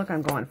what the look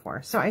I'm going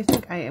for. So I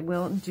think I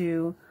will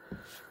do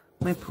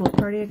my Pool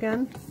Party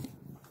again.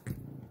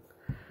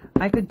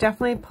 I could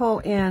definitely pull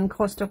in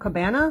Coastal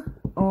Cabana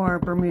or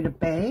Bermuda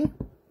Bay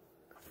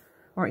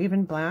or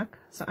even black.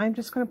 So I'm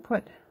just going to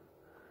put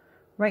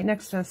right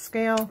next to the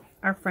scale,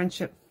 our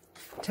friendship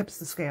tips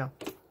the scale.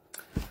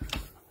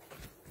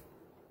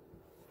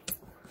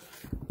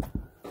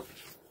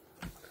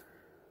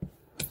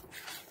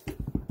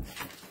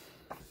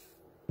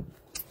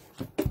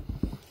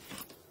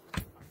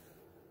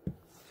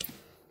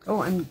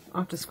 Oh, I'm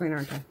off the screen,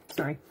 aren't I?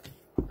 Sorry.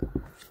 All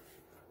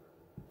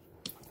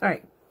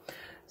right.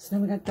 So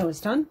now we got those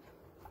done.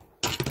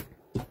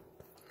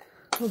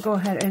 We'll go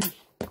ahead and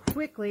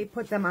quickly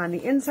put them on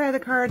the inside of the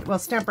card. We'll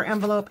stamp our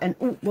envelope and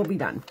ooh, we'll be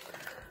done.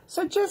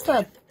 So just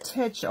a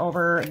titch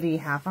over the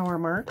half-hour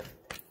mark.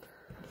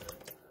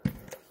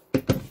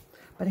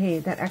 But hey,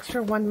 that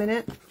extra 1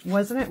 minute,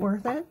 wasn't it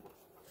worth it?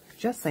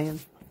 Just saying.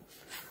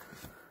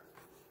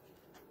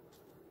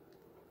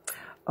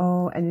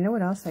 Oh, and you know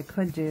what else I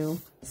could do?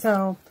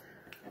 So,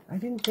 I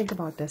didn't think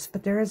about this,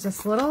 but there is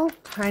this little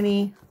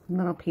tiny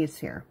little piece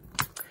here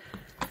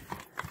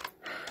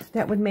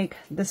that would make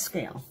the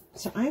scale.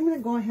 So I'm going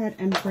to go ahead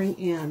and bring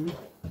in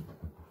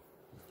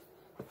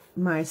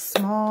my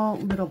small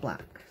little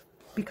black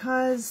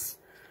because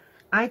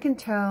I can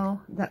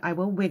tell that I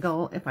will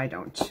wiggle if I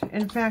don't.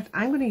 In fact,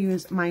 I'm going to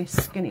use my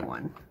skinny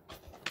one.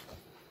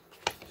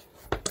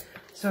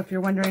 So if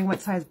you're wondering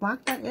what size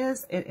block that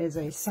is, it is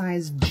a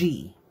size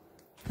G.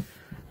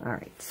 All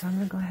right, so I'm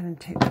going to go ahead and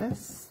take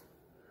this.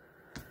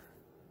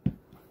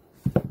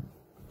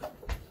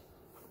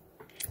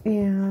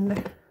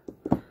 And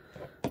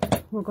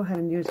we'll go ahead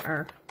and use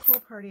our Pool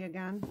Party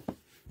again.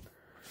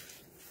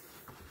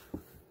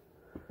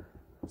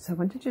 So I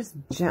want to just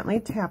gently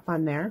tap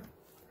on there.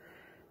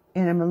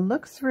 And I'm going to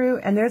look through,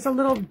 and there's a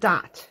little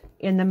dot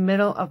in the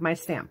middle of my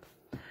stamp.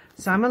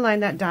 So I'm going to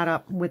line that dot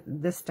up with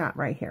this dot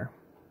right here.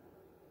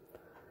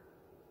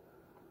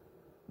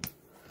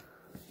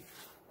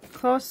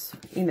 Close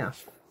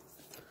enough.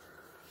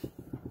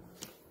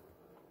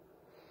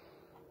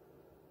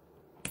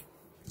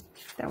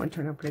 That one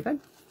turned out pretty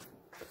good.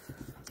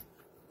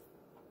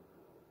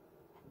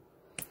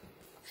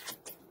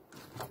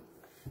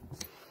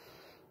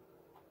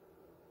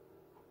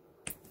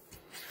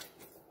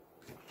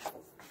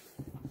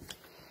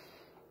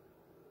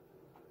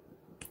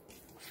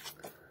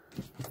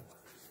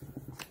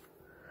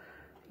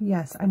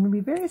 Yes, I'm going to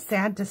be very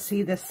sad to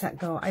see this set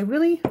go.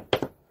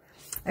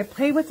 I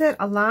played with it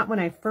a lot when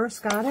I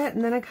first got it,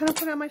 and then I kind of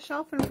put it on my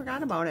shelf and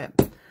forgot about it.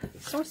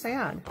 So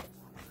sad.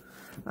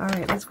 All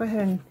right, let's go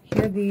ahead and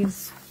adhere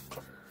these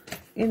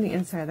in the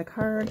inside of the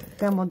card.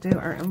 Then we'll do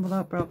our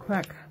envelope real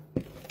quick.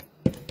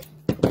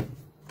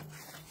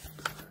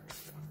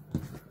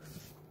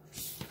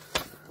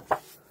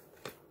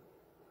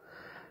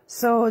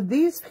 So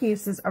these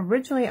pieces,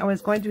 originally I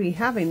was going to be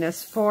having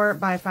this 4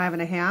 by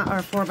 5.5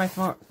 or 4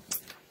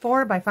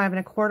 by 5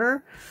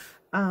 1/4.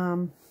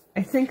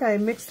 I think I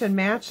mixed and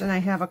matched, and I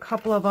have a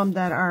couple of them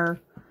that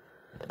are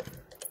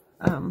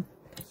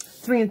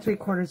 3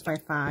 3/4 by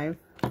 5.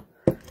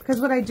 Because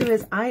what I do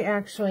is I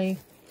actually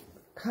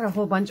cut a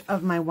whole bunch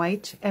of my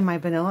white and my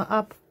vanilla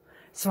up,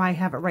 so I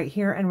have it right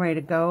here and ready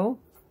to go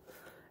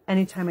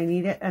anytime I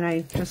need it, and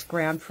I just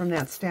grabbed from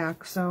that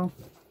stack. So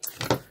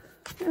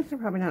they're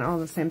probably not all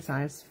the same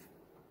size.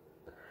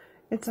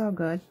 It's all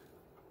good.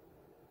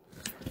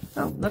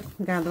 Oh, look,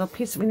 we got a little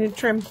piece that we need to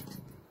trim.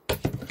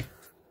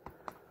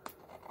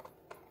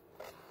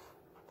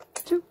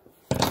 Two.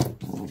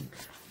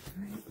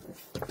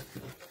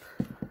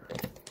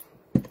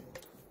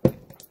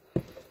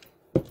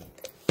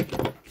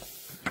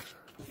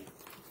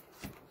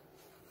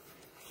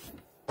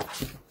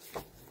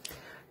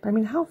 I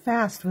mean, how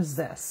fast was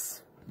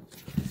this?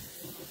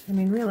 I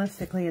mean,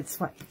 realistically, it's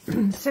what,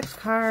 6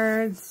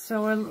 cards.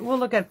 So we'll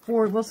look at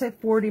we'll say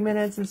 40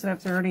 minutes instead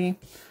of 30.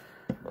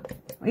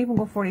 Or even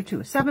go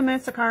 42. 7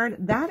 minutes a card.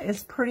 That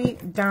is pretty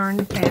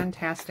darn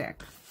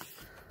fantastic.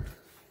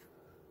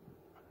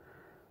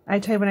 I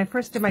tell you, when I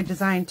first did my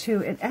design too,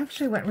 it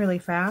actually went really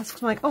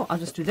fast. I'm like, oh, I'll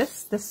just do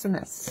this, this, and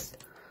this.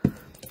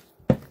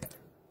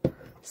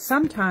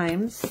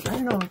 Sometimes, I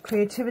don't know,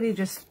 creativity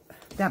just,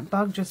 that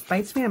bug just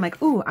bites me. I'm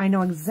like, ooh, I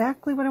know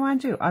exactly what I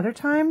want to do. Other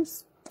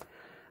times,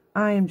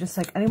 I am just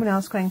like anyone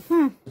else going,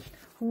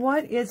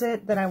 what is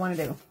it that I want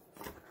to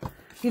do?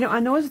 You know,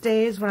 on those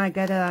days when I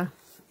get a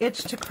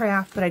itch to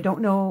craft, but I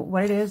don't know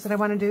what it is that I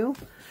want to do,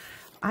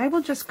 I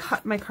will just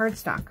cut my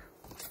cardstock.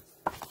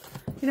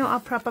 You know, I'll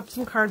prep up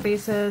some card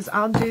bases.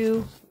 I'll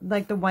do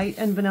like the white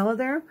and vanilla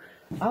there.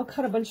 I'll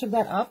cut a bunch of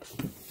that up.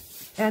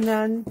 And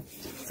then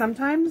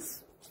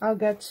sometimes I'll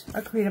get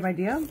a creative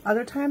idea.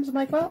 Other times I'm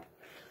like, well,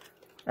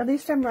 at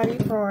least I'm ready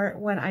for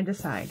when I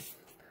decide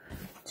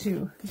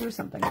to do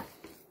something.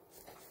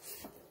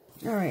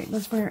 All right,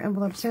 let's put our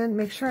envelopes in.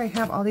 Make sure I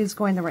have all these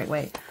going the right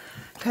way.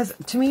 Because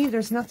to me,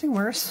 there's nothing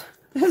worse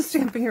than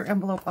stamping your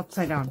envelope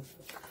upside down.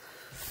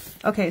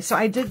 Okay, so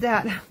I did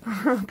that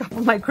for a couple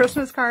of my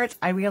Christmas cards.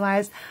 I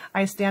realized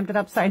I stamped it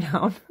upside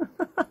down.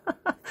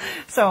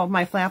 So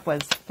my flap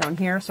was down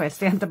here, so I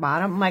stamped the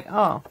bottom. I'm like,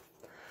 oh,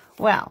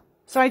 well.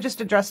 So I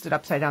just addressed it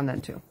upside down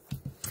then too.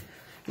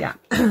 Yeah.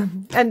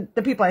 And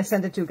the people I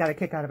sent it to got a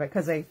kick out of it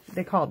because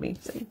they called me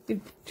saying,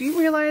 do you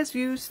realize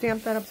you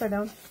stamped that upside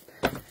down?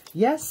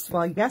 Yes,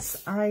 well,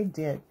 yes, I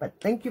did. But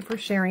thank you for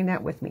sharing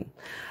that with me.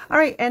 All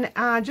right, and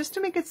just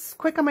to make it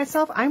quick on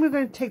myself, I'm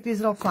going to take these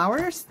little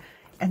flowers,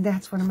 and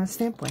that's what I'm going to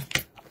stamp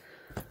with.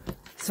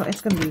 So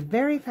it's going to be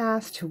very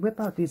fast to whip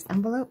out these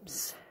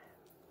envelopes.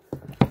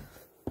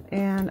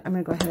 And I'm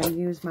going to go ahead and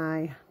use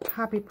my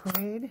Poppy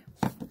Parade.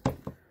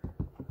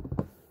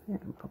 Yeah,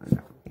 I'm pulling it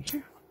out right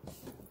here.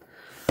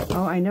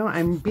 Oh, I know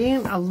I'm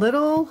being a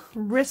little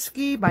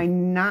risky by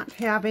not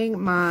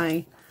having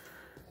my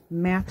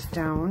mat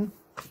down.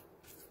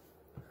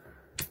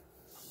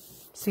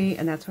 See,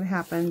 and that's what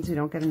happens. You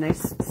don't get a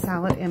nice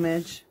solid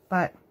image,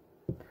 but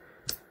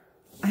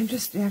I'm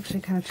just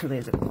actually kind of too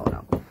lazy to pull it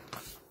out.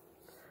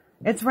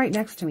 It's right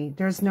next to me.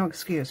 There's no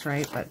excuse,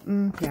 right? But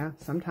yeah,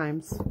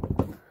 sometimes.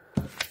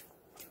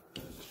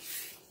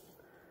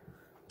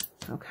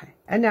 Okay.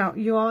 And now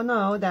you all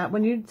know that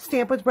when you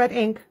stamp with red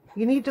ink,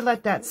 you need to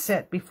let that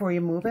sit before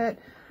you move it.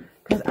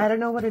 Because I don't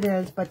know what it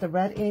is, but the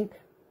red ink,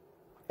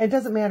 it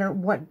doesn't matter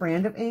what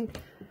brand of ink,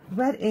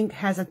 red ink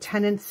has a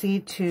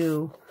tendency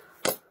to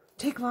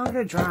take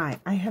longer to dry.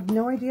 I have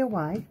no idea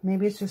why.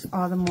 Maybe it's just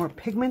all the more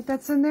pigment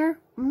that's in there.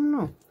 I don't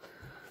know.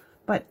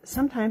 But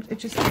sometimes it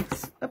just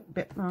takes a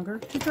bit longer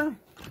to dry.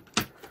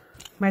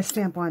 My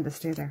stamp wanted to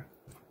stay there.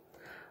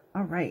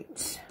 All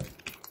right.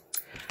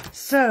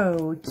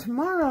 So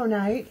tomorrow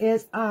night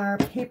is our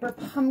paper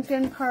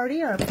pumpkin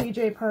party, our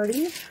PJ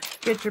party.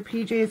 Get your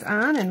PJs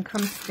on and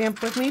come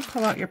stamp with me.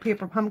 Pull out your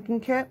paper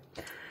pumpkin kit.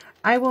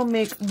 I will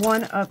make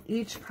one of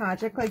each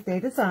project like they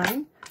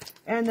design,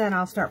 and then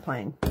I'll start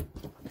playing.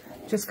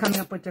 Just coming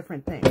up with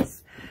different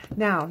things.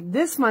 Now,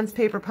 this month's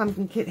paper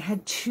pumpkin kit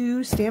had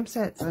 2 stamp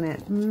sets in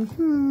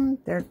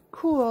it. They're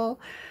cool.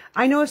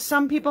 I know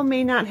some people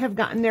may not have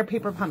gotten their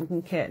paper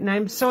pumpkin kit, and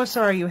I'm so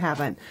sorry you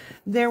haven't.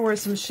 There were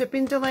some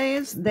shipping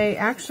delays. They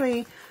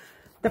actually,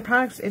 the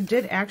products, it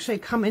did actually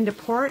come into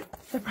port.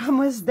 The problem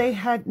was they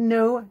had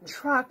no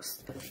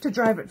trucks to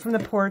drive it from the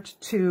port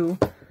to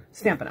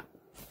Stampin' Up.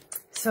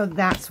 So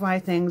that's why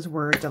things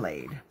were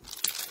delayed.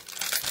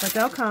 But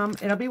they'll come.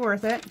 It'll be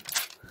worth it.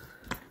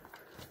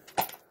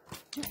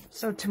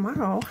 So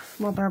tomorrow,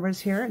 while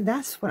Barbara's here,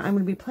 that's what I'm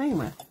going to be playing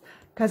with.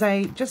 Because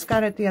I just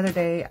got it the other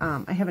day.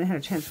 I haven't had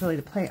a chance really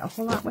to play a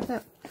whole lot with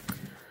it.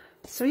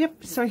 So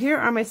yep, so here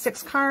are my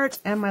 6 cards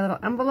and my little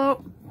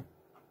envelope.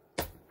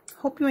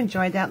 Hope you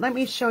enjoyed that. Let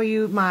me show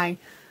you my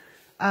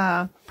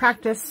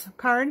practice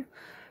card.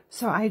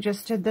 So I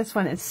just did this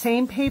one. It's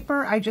same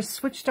paper. I just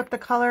switched up the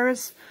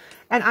colors.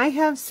 And I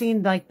have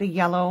seen like the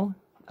yellow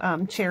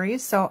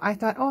cherries. So I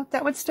thought, oh,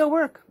 that would still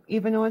work,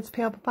 even though it's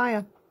pale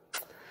papaya.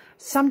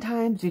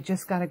 Sometimes you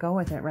just got to go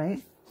with it,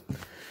 right?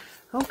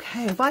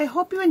 Okay, well, I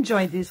hope you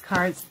enjoyed these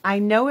cards. I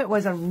know it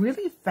was a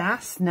really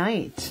fast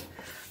night.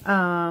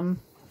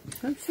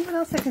 Let's see what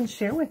else I can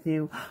share with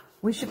you.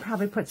 We should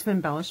probably put some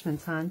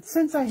embellishments on,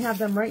 since I have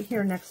them right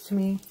here next to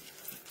me.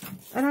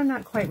 And I'm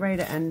not quite ready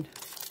to end.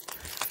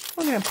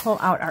 We're going to pull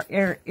out our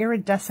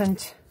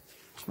iridescent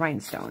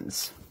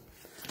rhinestones.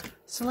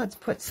 So let's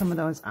put some of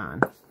those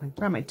on. I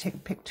grab my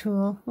pick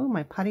tool. Oh,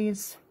 my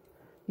putties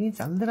needs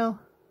a little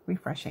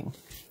refreshing.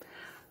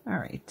 All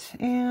right,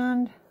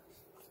 and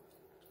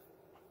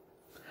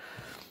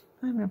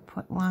I'm going to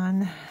put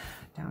one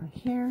down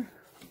here.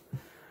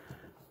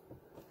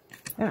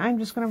 And I'm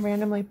just going to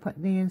randomly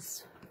put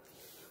these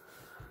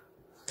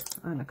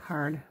on a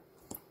card.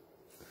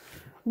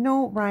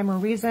 No rhyme or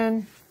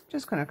reason.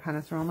 Just going to kind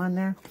of throw them on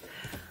there.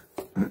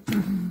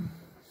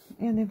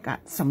 And they've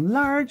got some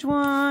large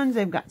ones.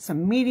 They've got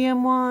some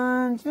medium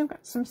ones. They've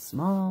got some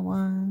small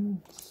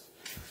ones.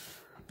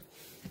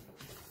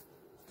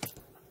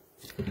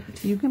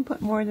 You can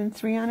put more than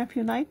 3 on if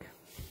you like.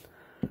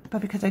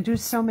 But because I do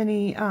so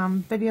many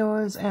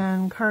videos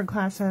and card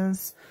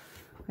classes,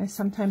 I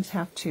sometimes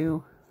have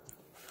to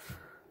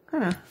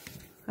kind of,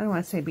 I don't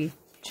want to say be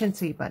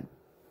chintzy, but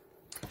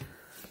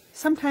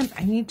sometimes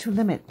I need to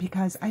limit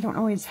because I don't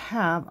always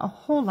have a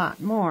whole lot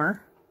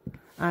more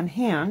on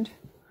hand.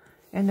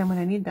 And then when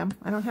I need them,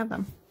 I don't have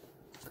them.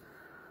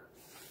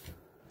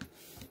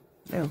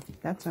 Oh,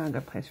 that's not a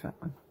good place for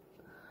that one.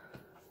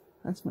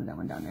 Let's move that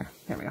one down there.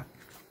 There we go.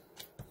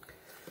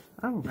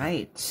 All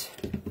right.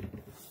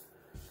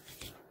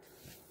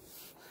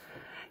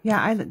 Yeah,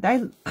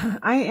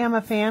 I am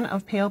a fan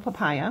of Pale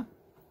Papaya.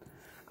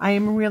 I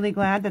am really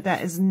glad that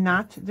that is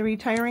not the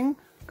retiring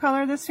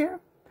color this year,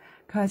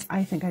 because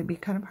I think I'd be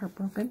kind of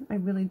heartbroken. I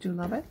really do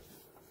love it.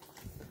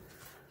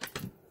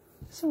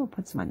 So we'll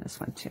put some on this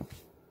one too.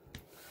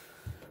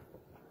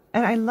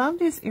 And I love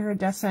these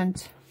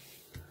iridescent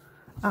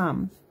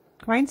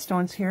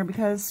rhinestones here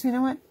because, you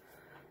know what?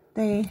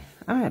 I'm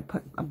going to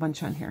put a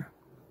bunch on here.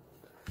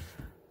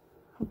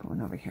 I'll put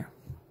one over here.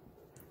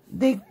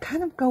 They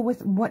kind of go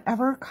with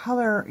whatever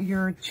color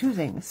you're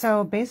choosing.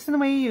 So based on the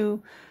way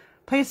you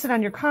place it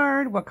on your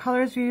card, what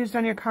colors you used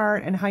on your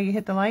card, and how you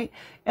hit the light,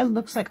 it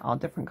looks like all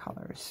different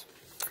colors.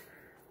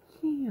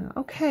 Yeah,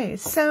 okay,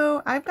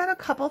 so I've got a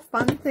couple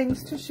fun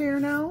things to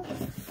share now.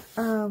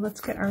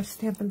 Let's get our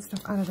Stampin'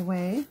 stuff out of the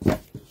way.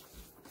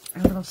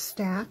 Our little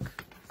stack.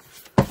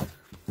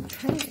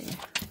 Okay.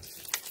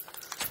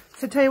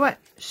 So tell you what,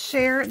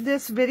 share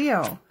this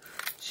video.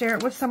 Share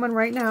it with someone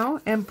right now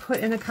and put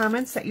in the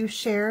comments that you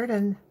shared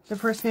and the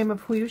first name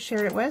of who you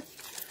shared it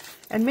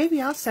with. And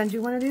maybe I'll send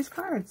you one of these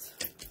cards.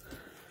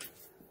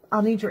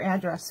 I'll need your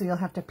address, so you'll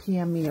have to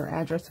PM me your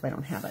address if I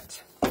don't have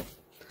it.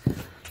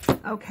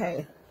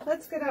 Okay,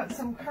 let's get out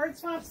some card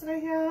swaps that I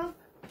have.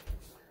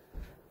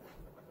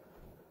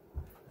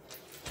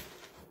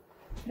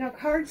 Now,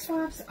 card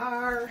swaps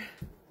are,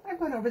 I've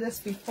gone over this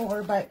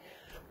before, but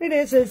what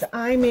it is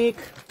I make,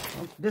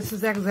 this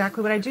is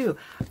exactly what I do.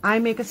 I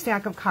make a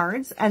stack of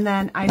cards, and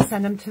then I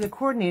send them to the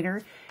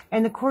coordinator,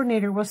 and the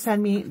coordinator will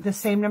send me the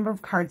same number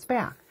of cards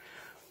back.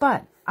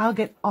 But I'll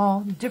get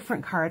all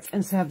different cards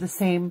instead of the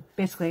same,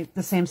 basically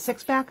the same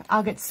 6 back.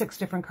 I'll get 6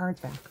 different cards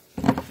back.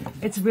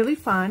 It's really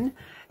fun.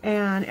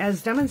 And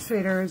as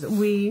demonstrators,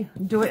 we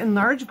do it in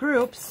large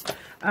groups.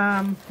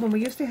 When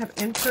we used to have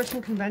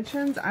in-person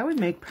conventions, I would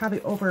make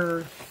probably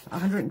over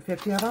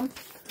 150 of them.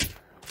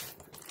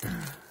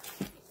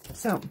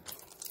 So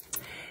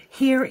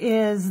here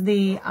is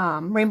the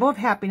Rainbow of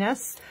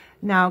Happiness.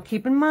 Now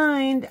keep in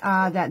mind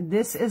that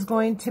this is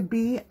going to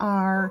be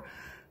our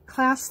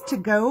class to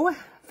go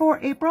for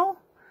April,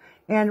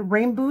 and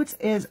Rain Boots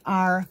is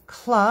our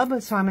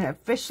club, so I'm going to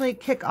officially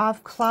kick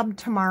off club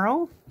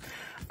tomorrow.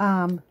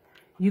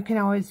 You can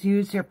always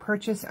use your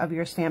purchase of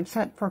your stamp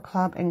set for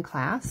club and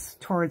class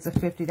towards the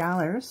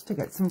 $50 to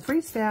get some free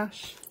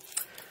stash.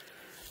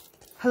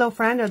 Hello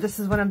Friend, this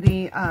is one of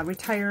the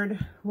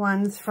retired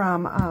ones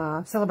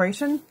from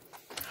Celebration.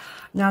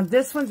 Now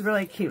this one's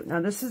really cute.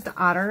 Now this is the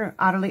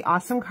Otterly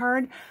Awesome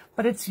card,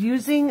 but it's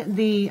using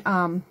the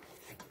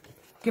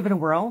Give It a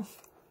Whirl.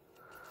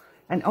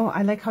 And oh,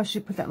 I like how she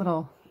put that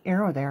little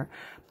arrow there.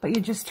 But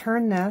you just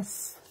turn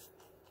this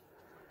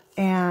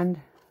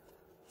and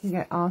you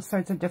get all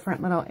sorts of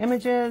different little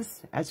images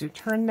as you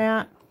turn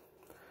that.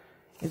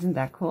 Isn't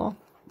that cool?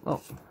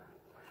 Oh,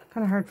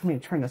 kind of hard for me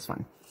to turn this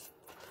one.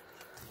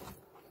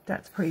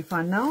 That's pretty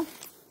fun though.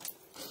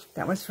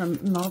 That was from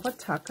Nova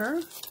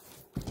Tucker.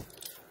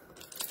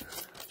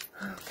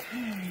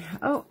 Okay.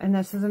 Oh, and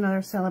this is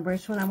another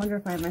Celebration one. I wonder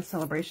if I have my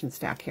Celebration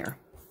stack here.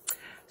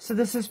 So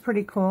this is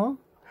pretty cool.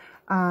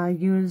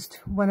 Used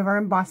one of our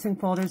embossing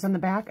folders on the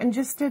back and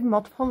just did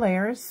multiple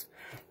layers.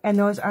 And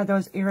those are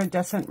those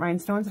iridescent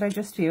rhinestones that I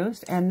just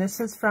used. And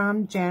this is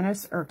from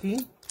Janice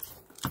Erke.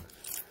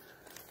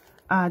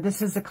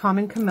 This is the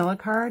Common Camilla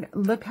card.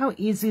 Look how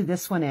easy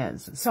this one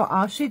is. So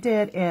all she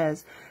did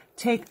is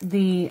take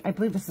the, I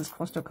believe this is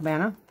Coastal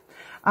Cabana.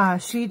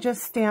 She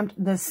just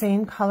stamped the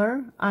same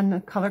color on the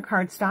color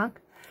cardstock.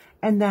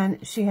 And then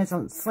she has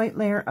a slight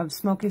layer of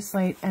smoky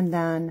slate and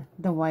then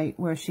the white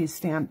where she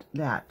stamped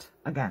that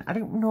again. I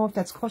don't know if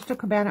that's Coastal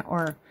Cabana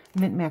or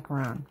Mint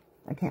Macaron.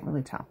 I can't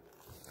really tell.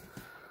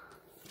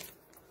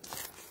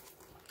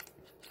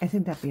 I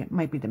think that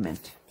might be the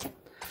mint.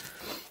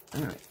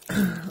 All right.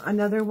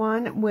 Another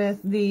one with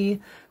the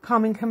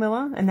Common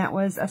Camilla, and that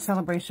was a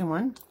Celebration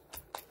one.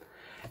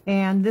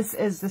 And this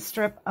is the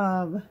strip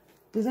of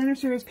Designer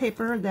Series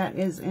paper that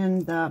is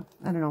in the,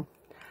 I don't know,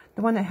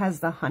 the one that has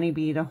the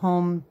honeybee, the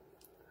home,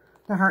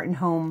 the heart and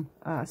home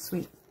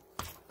suite.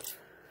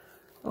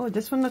 Oh,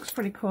 this one looks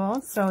pretty cool.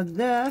 So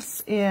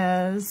this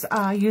is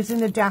using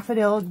the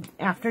Daffodil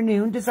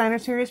Afternoon Designer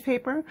Series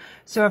paper.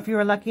 So if you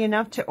were lucky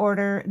enough to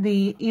order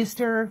the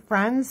Easter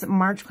Friends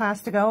March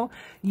class to go,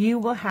 you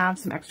will have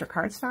some extra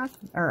cardstock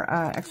or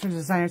extra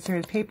Designer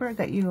Series paper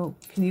that you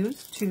can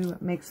use to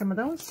make some of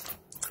those.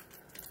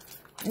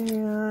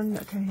 And,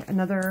 okay,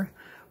 another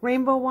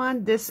rainbow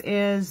one. This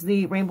is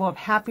the Rainbow of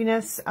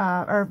Happiness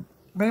or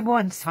Rainbow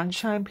and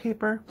Sunshine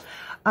paper.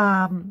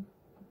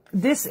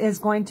 This is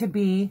going to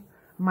be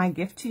my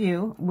gift to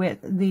you with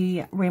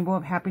the Rainbow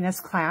of Happiness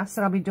class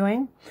that I'll be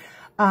doing.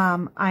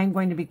 I'm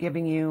going to be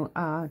giving you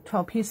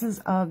 12 pieces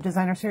of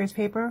Designer Series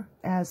paper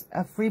as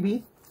a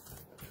freebie.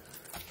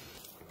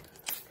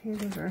 Okay,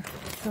 those are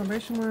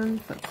celebration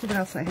ones. Let's see what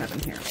else I have in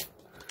here.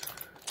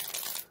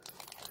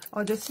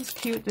 Oh, this is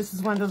cute. This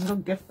is one of those little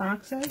gift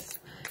boxes.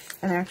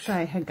 And actually,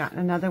 I had gotten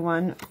another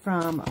one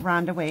from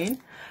Rhonda Wade.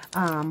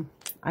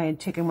 I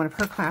had taken one of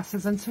her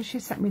classes, and so she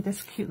sent me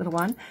this cute little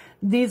one.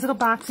 These little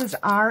boxes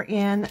are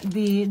in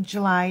the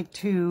July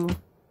to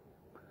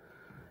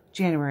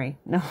January.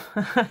 No,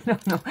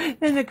 no.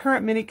 In the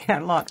current mini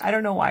catalog. I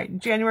don't know why.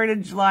 January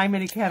to July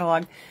mini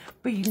catalog.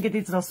 But you can get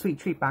these little sweet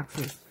treat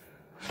boxes.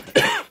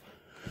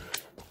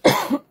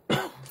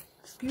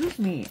 Excuse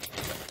me.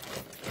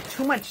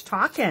 Too much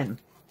talking.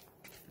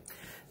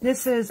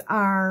 This is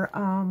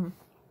our,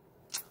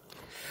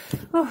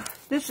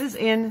 this is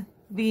in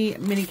the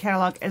mini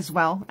catalog as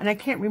well. And I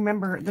can't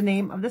remember the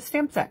name of the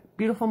stamp set.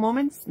 Beautiful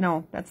Moments?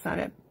 No, that's not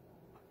it.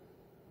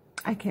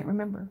 I can't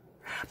remember.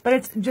 But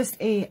it's just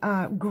a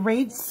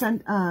great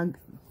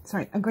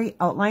a great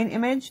outline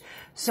image.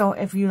 So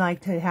if you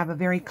like to have a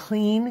very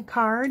clean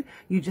card,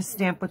 you just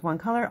stamp with one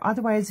color.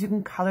 Otherwise, you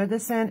can color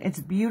this in. It's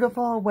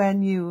beautiful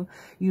when you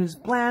use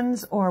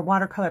blends or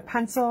watercolor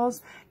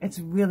pencils. It's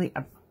really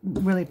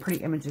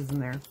pretty images in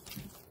there.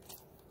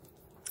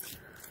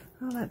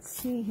 Oh, let's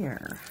see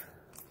here.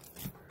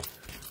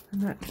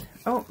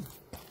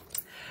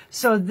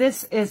 So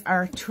this is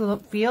our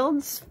Tulip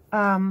Fields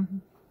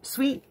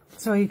suite.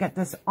 So you got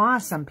this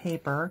awesome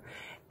paper,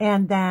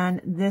 and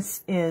then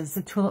this is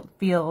the Tulip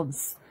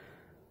Fields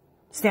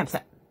stamp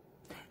set.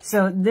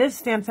 So this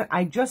stamp set,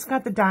 I just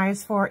got the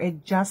dies for.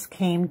 It just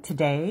came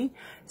today.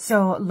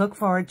 So look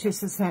forward to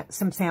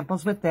some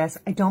samples with this.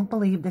 I don't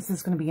believe this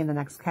is going to be in the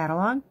next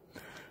catalog.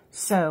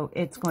 So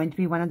it's going to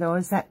be one of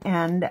those that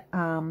end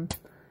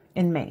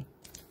in May.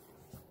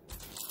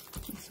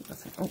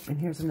 Oh, and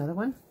here's another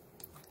one.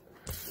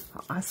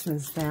 How awesome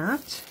is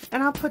that?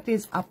 And I'll put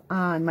these up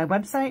on my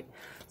website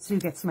so you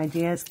get some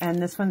ideas.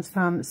 And this one's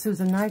from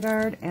Susan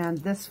Nygaard, and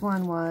this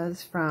one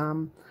was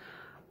from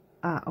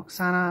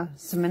Oksana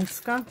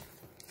Seminska.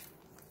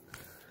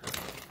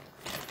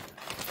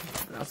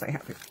 What else I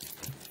have here?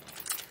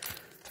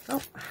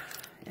 Oh,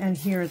 and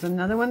here's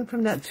another one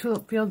from that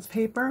Tulip Fields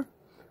paper.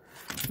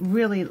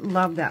 Really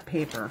love that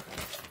paper.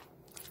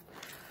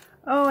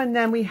 Oh, and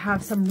then we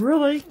have some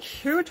really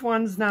cute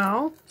ones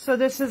now. So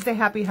this is the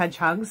Happy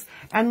Hedgehogs.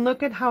 And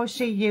look at how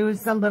she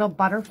used the little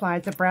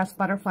butterflies, the brass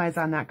butterflies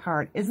on that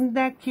card. Isn't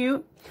that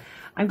cute?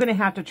 I'm going to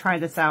have to try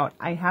this out.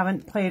 I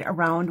haven't played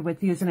around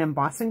with using an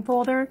embossing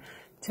folder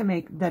to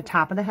make the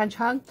top of the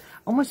hedgehog.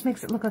 Almost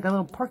makes it look like a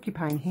little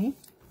porcupine, hey?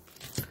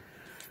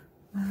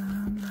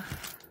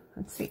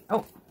 Let's see.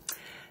 Oh,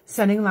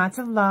 Sending Lots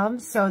of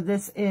Love. So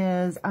this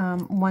is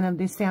one of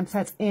the stamp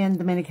sets in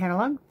the mini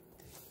catalog.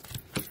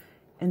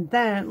 And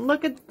then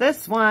look at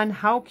this one.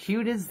 How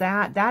cute is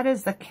that? That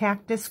is the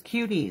Cactus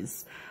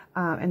Cuties.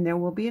 And there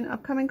will be an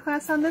upcoming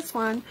class on this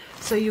one.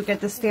 So you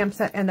get the stamp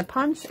set and the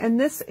punch. And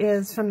this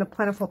is from the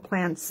Plentiful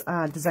Plants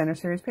Designer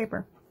Series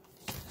paper.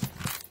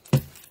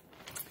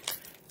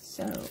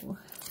 So,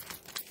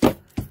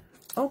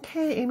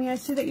 okay, Amy, I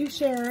see that you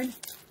shared.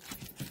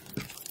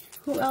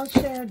 Who else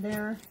shared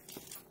there?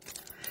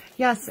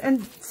 Yes,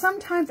 and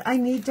sometimes I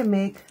need to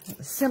make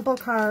simple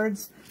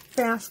cards,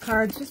 fast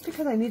cards, just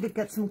because I need to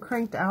get some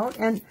cranked out.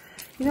 And,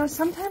 you know,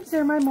 sometimes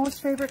they're my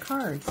most favorite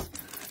cards.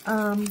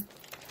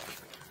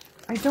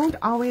 I don't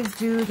always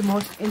do the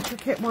most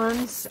intricate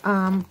ones.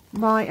 While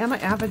I am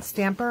an avid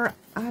stamper,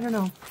 I don't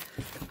know.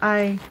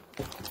 I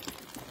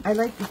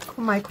like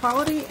my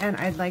quality, and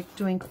I like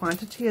doing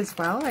quantity as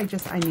well. I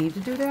need to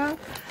do that.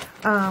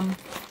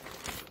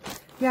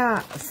 Yeah,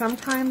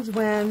 sometimes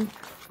when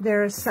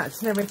there's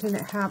sets and everything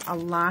that have a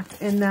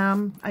lot in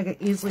them, I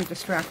get easily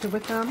distracted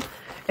with them.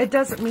 It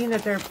doesn't mean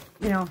that they're,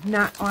 you know,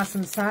 not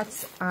awesome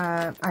sets.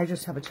 I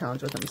just have a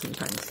challenge with them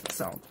sometimes.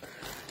 So,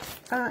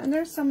 and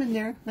there's some in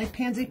there, like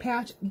Pansy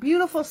Patch.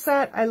 Beautiful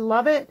set. I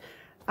love it.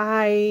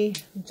 I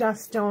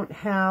just don't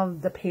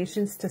have the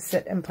patience to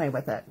sit and play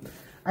with it.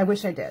 I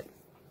wish I did,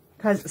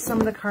 because some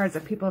of the cards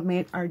that people have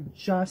made are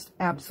just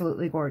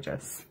absolutely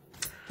gorgeous.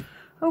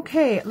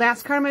 Okay,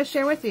 last card I'm going to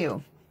share with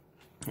you.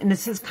 And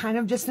this is kind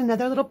of just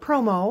another little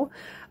promo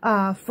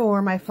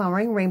for my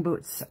Flowering Rain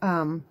Boots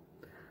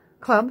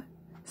club.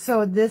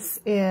 So this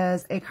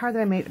is a card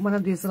that I made, one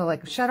of these little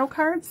like shadow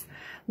cards.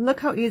 Look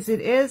how easy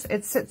it is.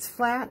 It sits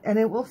flat and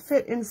it will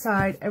fit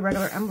inside a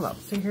regular envelope.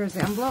 So here's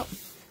the envelope.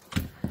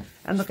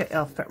 And look at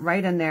it'll fit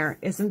right in there.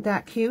 Isn't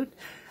that cute?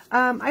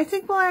 I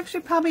think we'll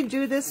actually probably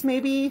do this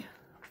maybe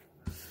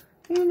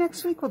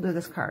next week we'll do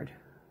this card.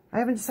 I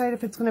haven't decided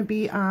if it's going to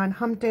be on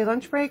Hump Day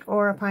lunch break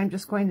or if I'm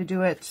just going to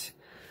do it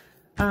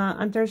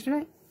on Thursday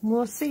night.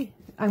 We'll see.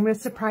 I'm going to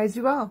surprise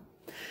you all.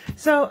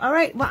 So, all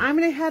right. Well, I'm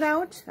going to head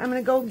out. I'm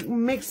going to go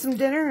make some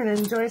dinner and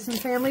enjoy some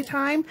family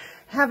time.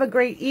 Have a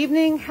great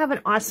evening. Have an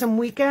awesome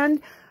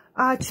weekend.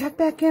 Check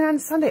back in on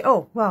Sunday.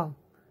 Oh, well,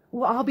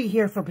 we'll all be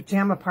here for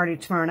pajama party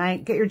tomorrow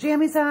night. Get your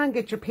jammies on.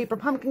 Get your paper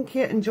pumpkin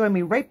kit. And join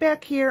me right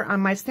back here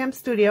on my stamp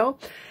studio.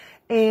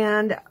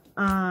 And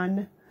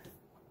on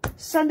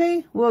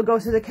Sunday, we'll go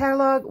through the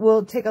catalog.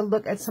 We'll take a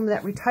look at some of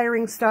that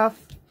retiring stuff.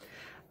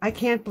 I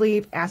can't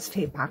believe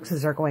acetate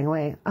boxes are going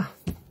away. Oh,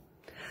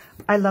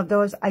 I love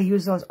those. I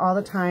use those all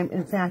the time.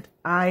 In fact,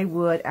 I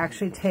would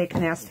actually take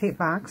an acetate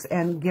box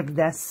and give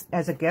this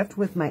as a gift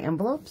with my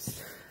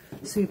envelopes.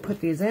 So you put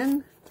these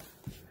in.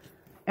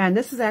 And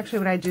this is actually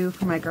what I do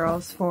for my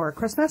girls for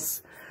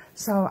Christmas.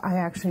 So I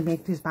actually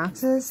make these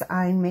boxes.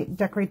 I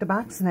decorate the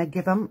box and I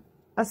give them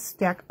a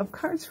stack of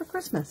cards for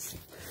Christmas.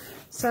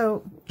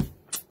 So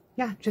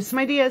yeah, just some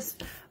ideas.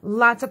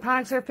 Lots of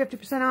products are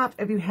 50% off.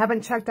 If you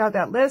haven't checked out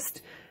that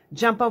list,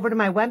 jump over to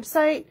my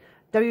website,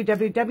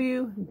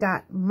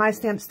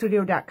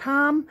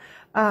 www.mystampstudio.com.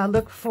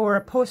 Look for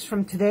a post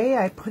from today.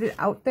 I put it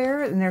out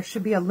there, and there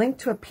should be a link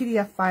to a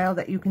PDF file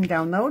that you can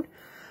download.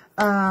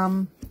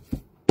 I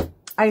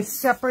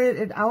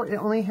separated it out. It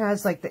only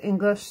has like the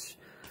English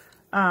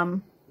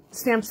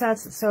stamp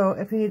sets. So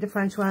if you need the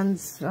French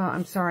ones,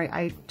 I'm sorry,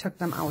 I took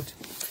them out.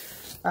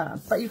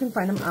 But you can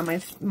find them on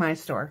my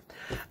store.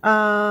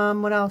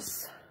 What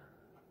else?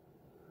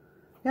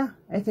 Yeah,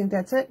 I think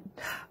that's it.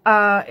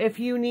 If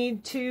you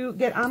need to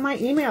get on my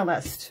email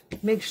list,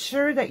 make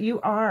sure that you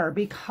are,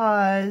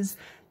 because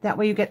that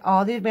way you get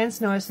all the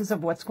advanced notices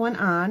of what's going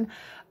on.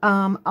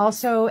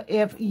 Also,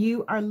 if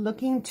you are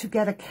looking to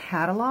get a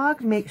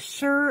catalog, make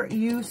sure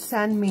you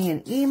send me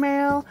an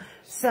email,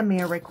 send me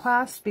a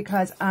request,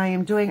 because I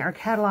am doing our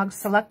catalog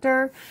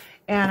selector,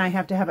 and I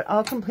have to have it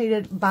all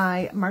completed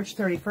by March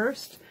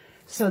 31st.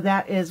 So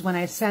that is when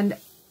I sign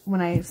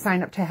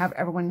up to have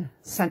everyone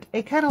sent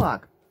a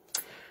catalog.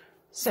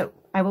 So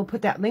I will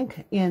put that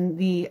link in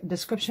the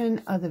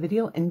description of the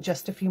video in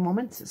just a few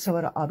moments, so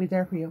it'll all be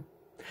there for you.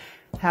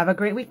 Have a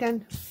great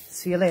weekend.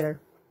 See you later.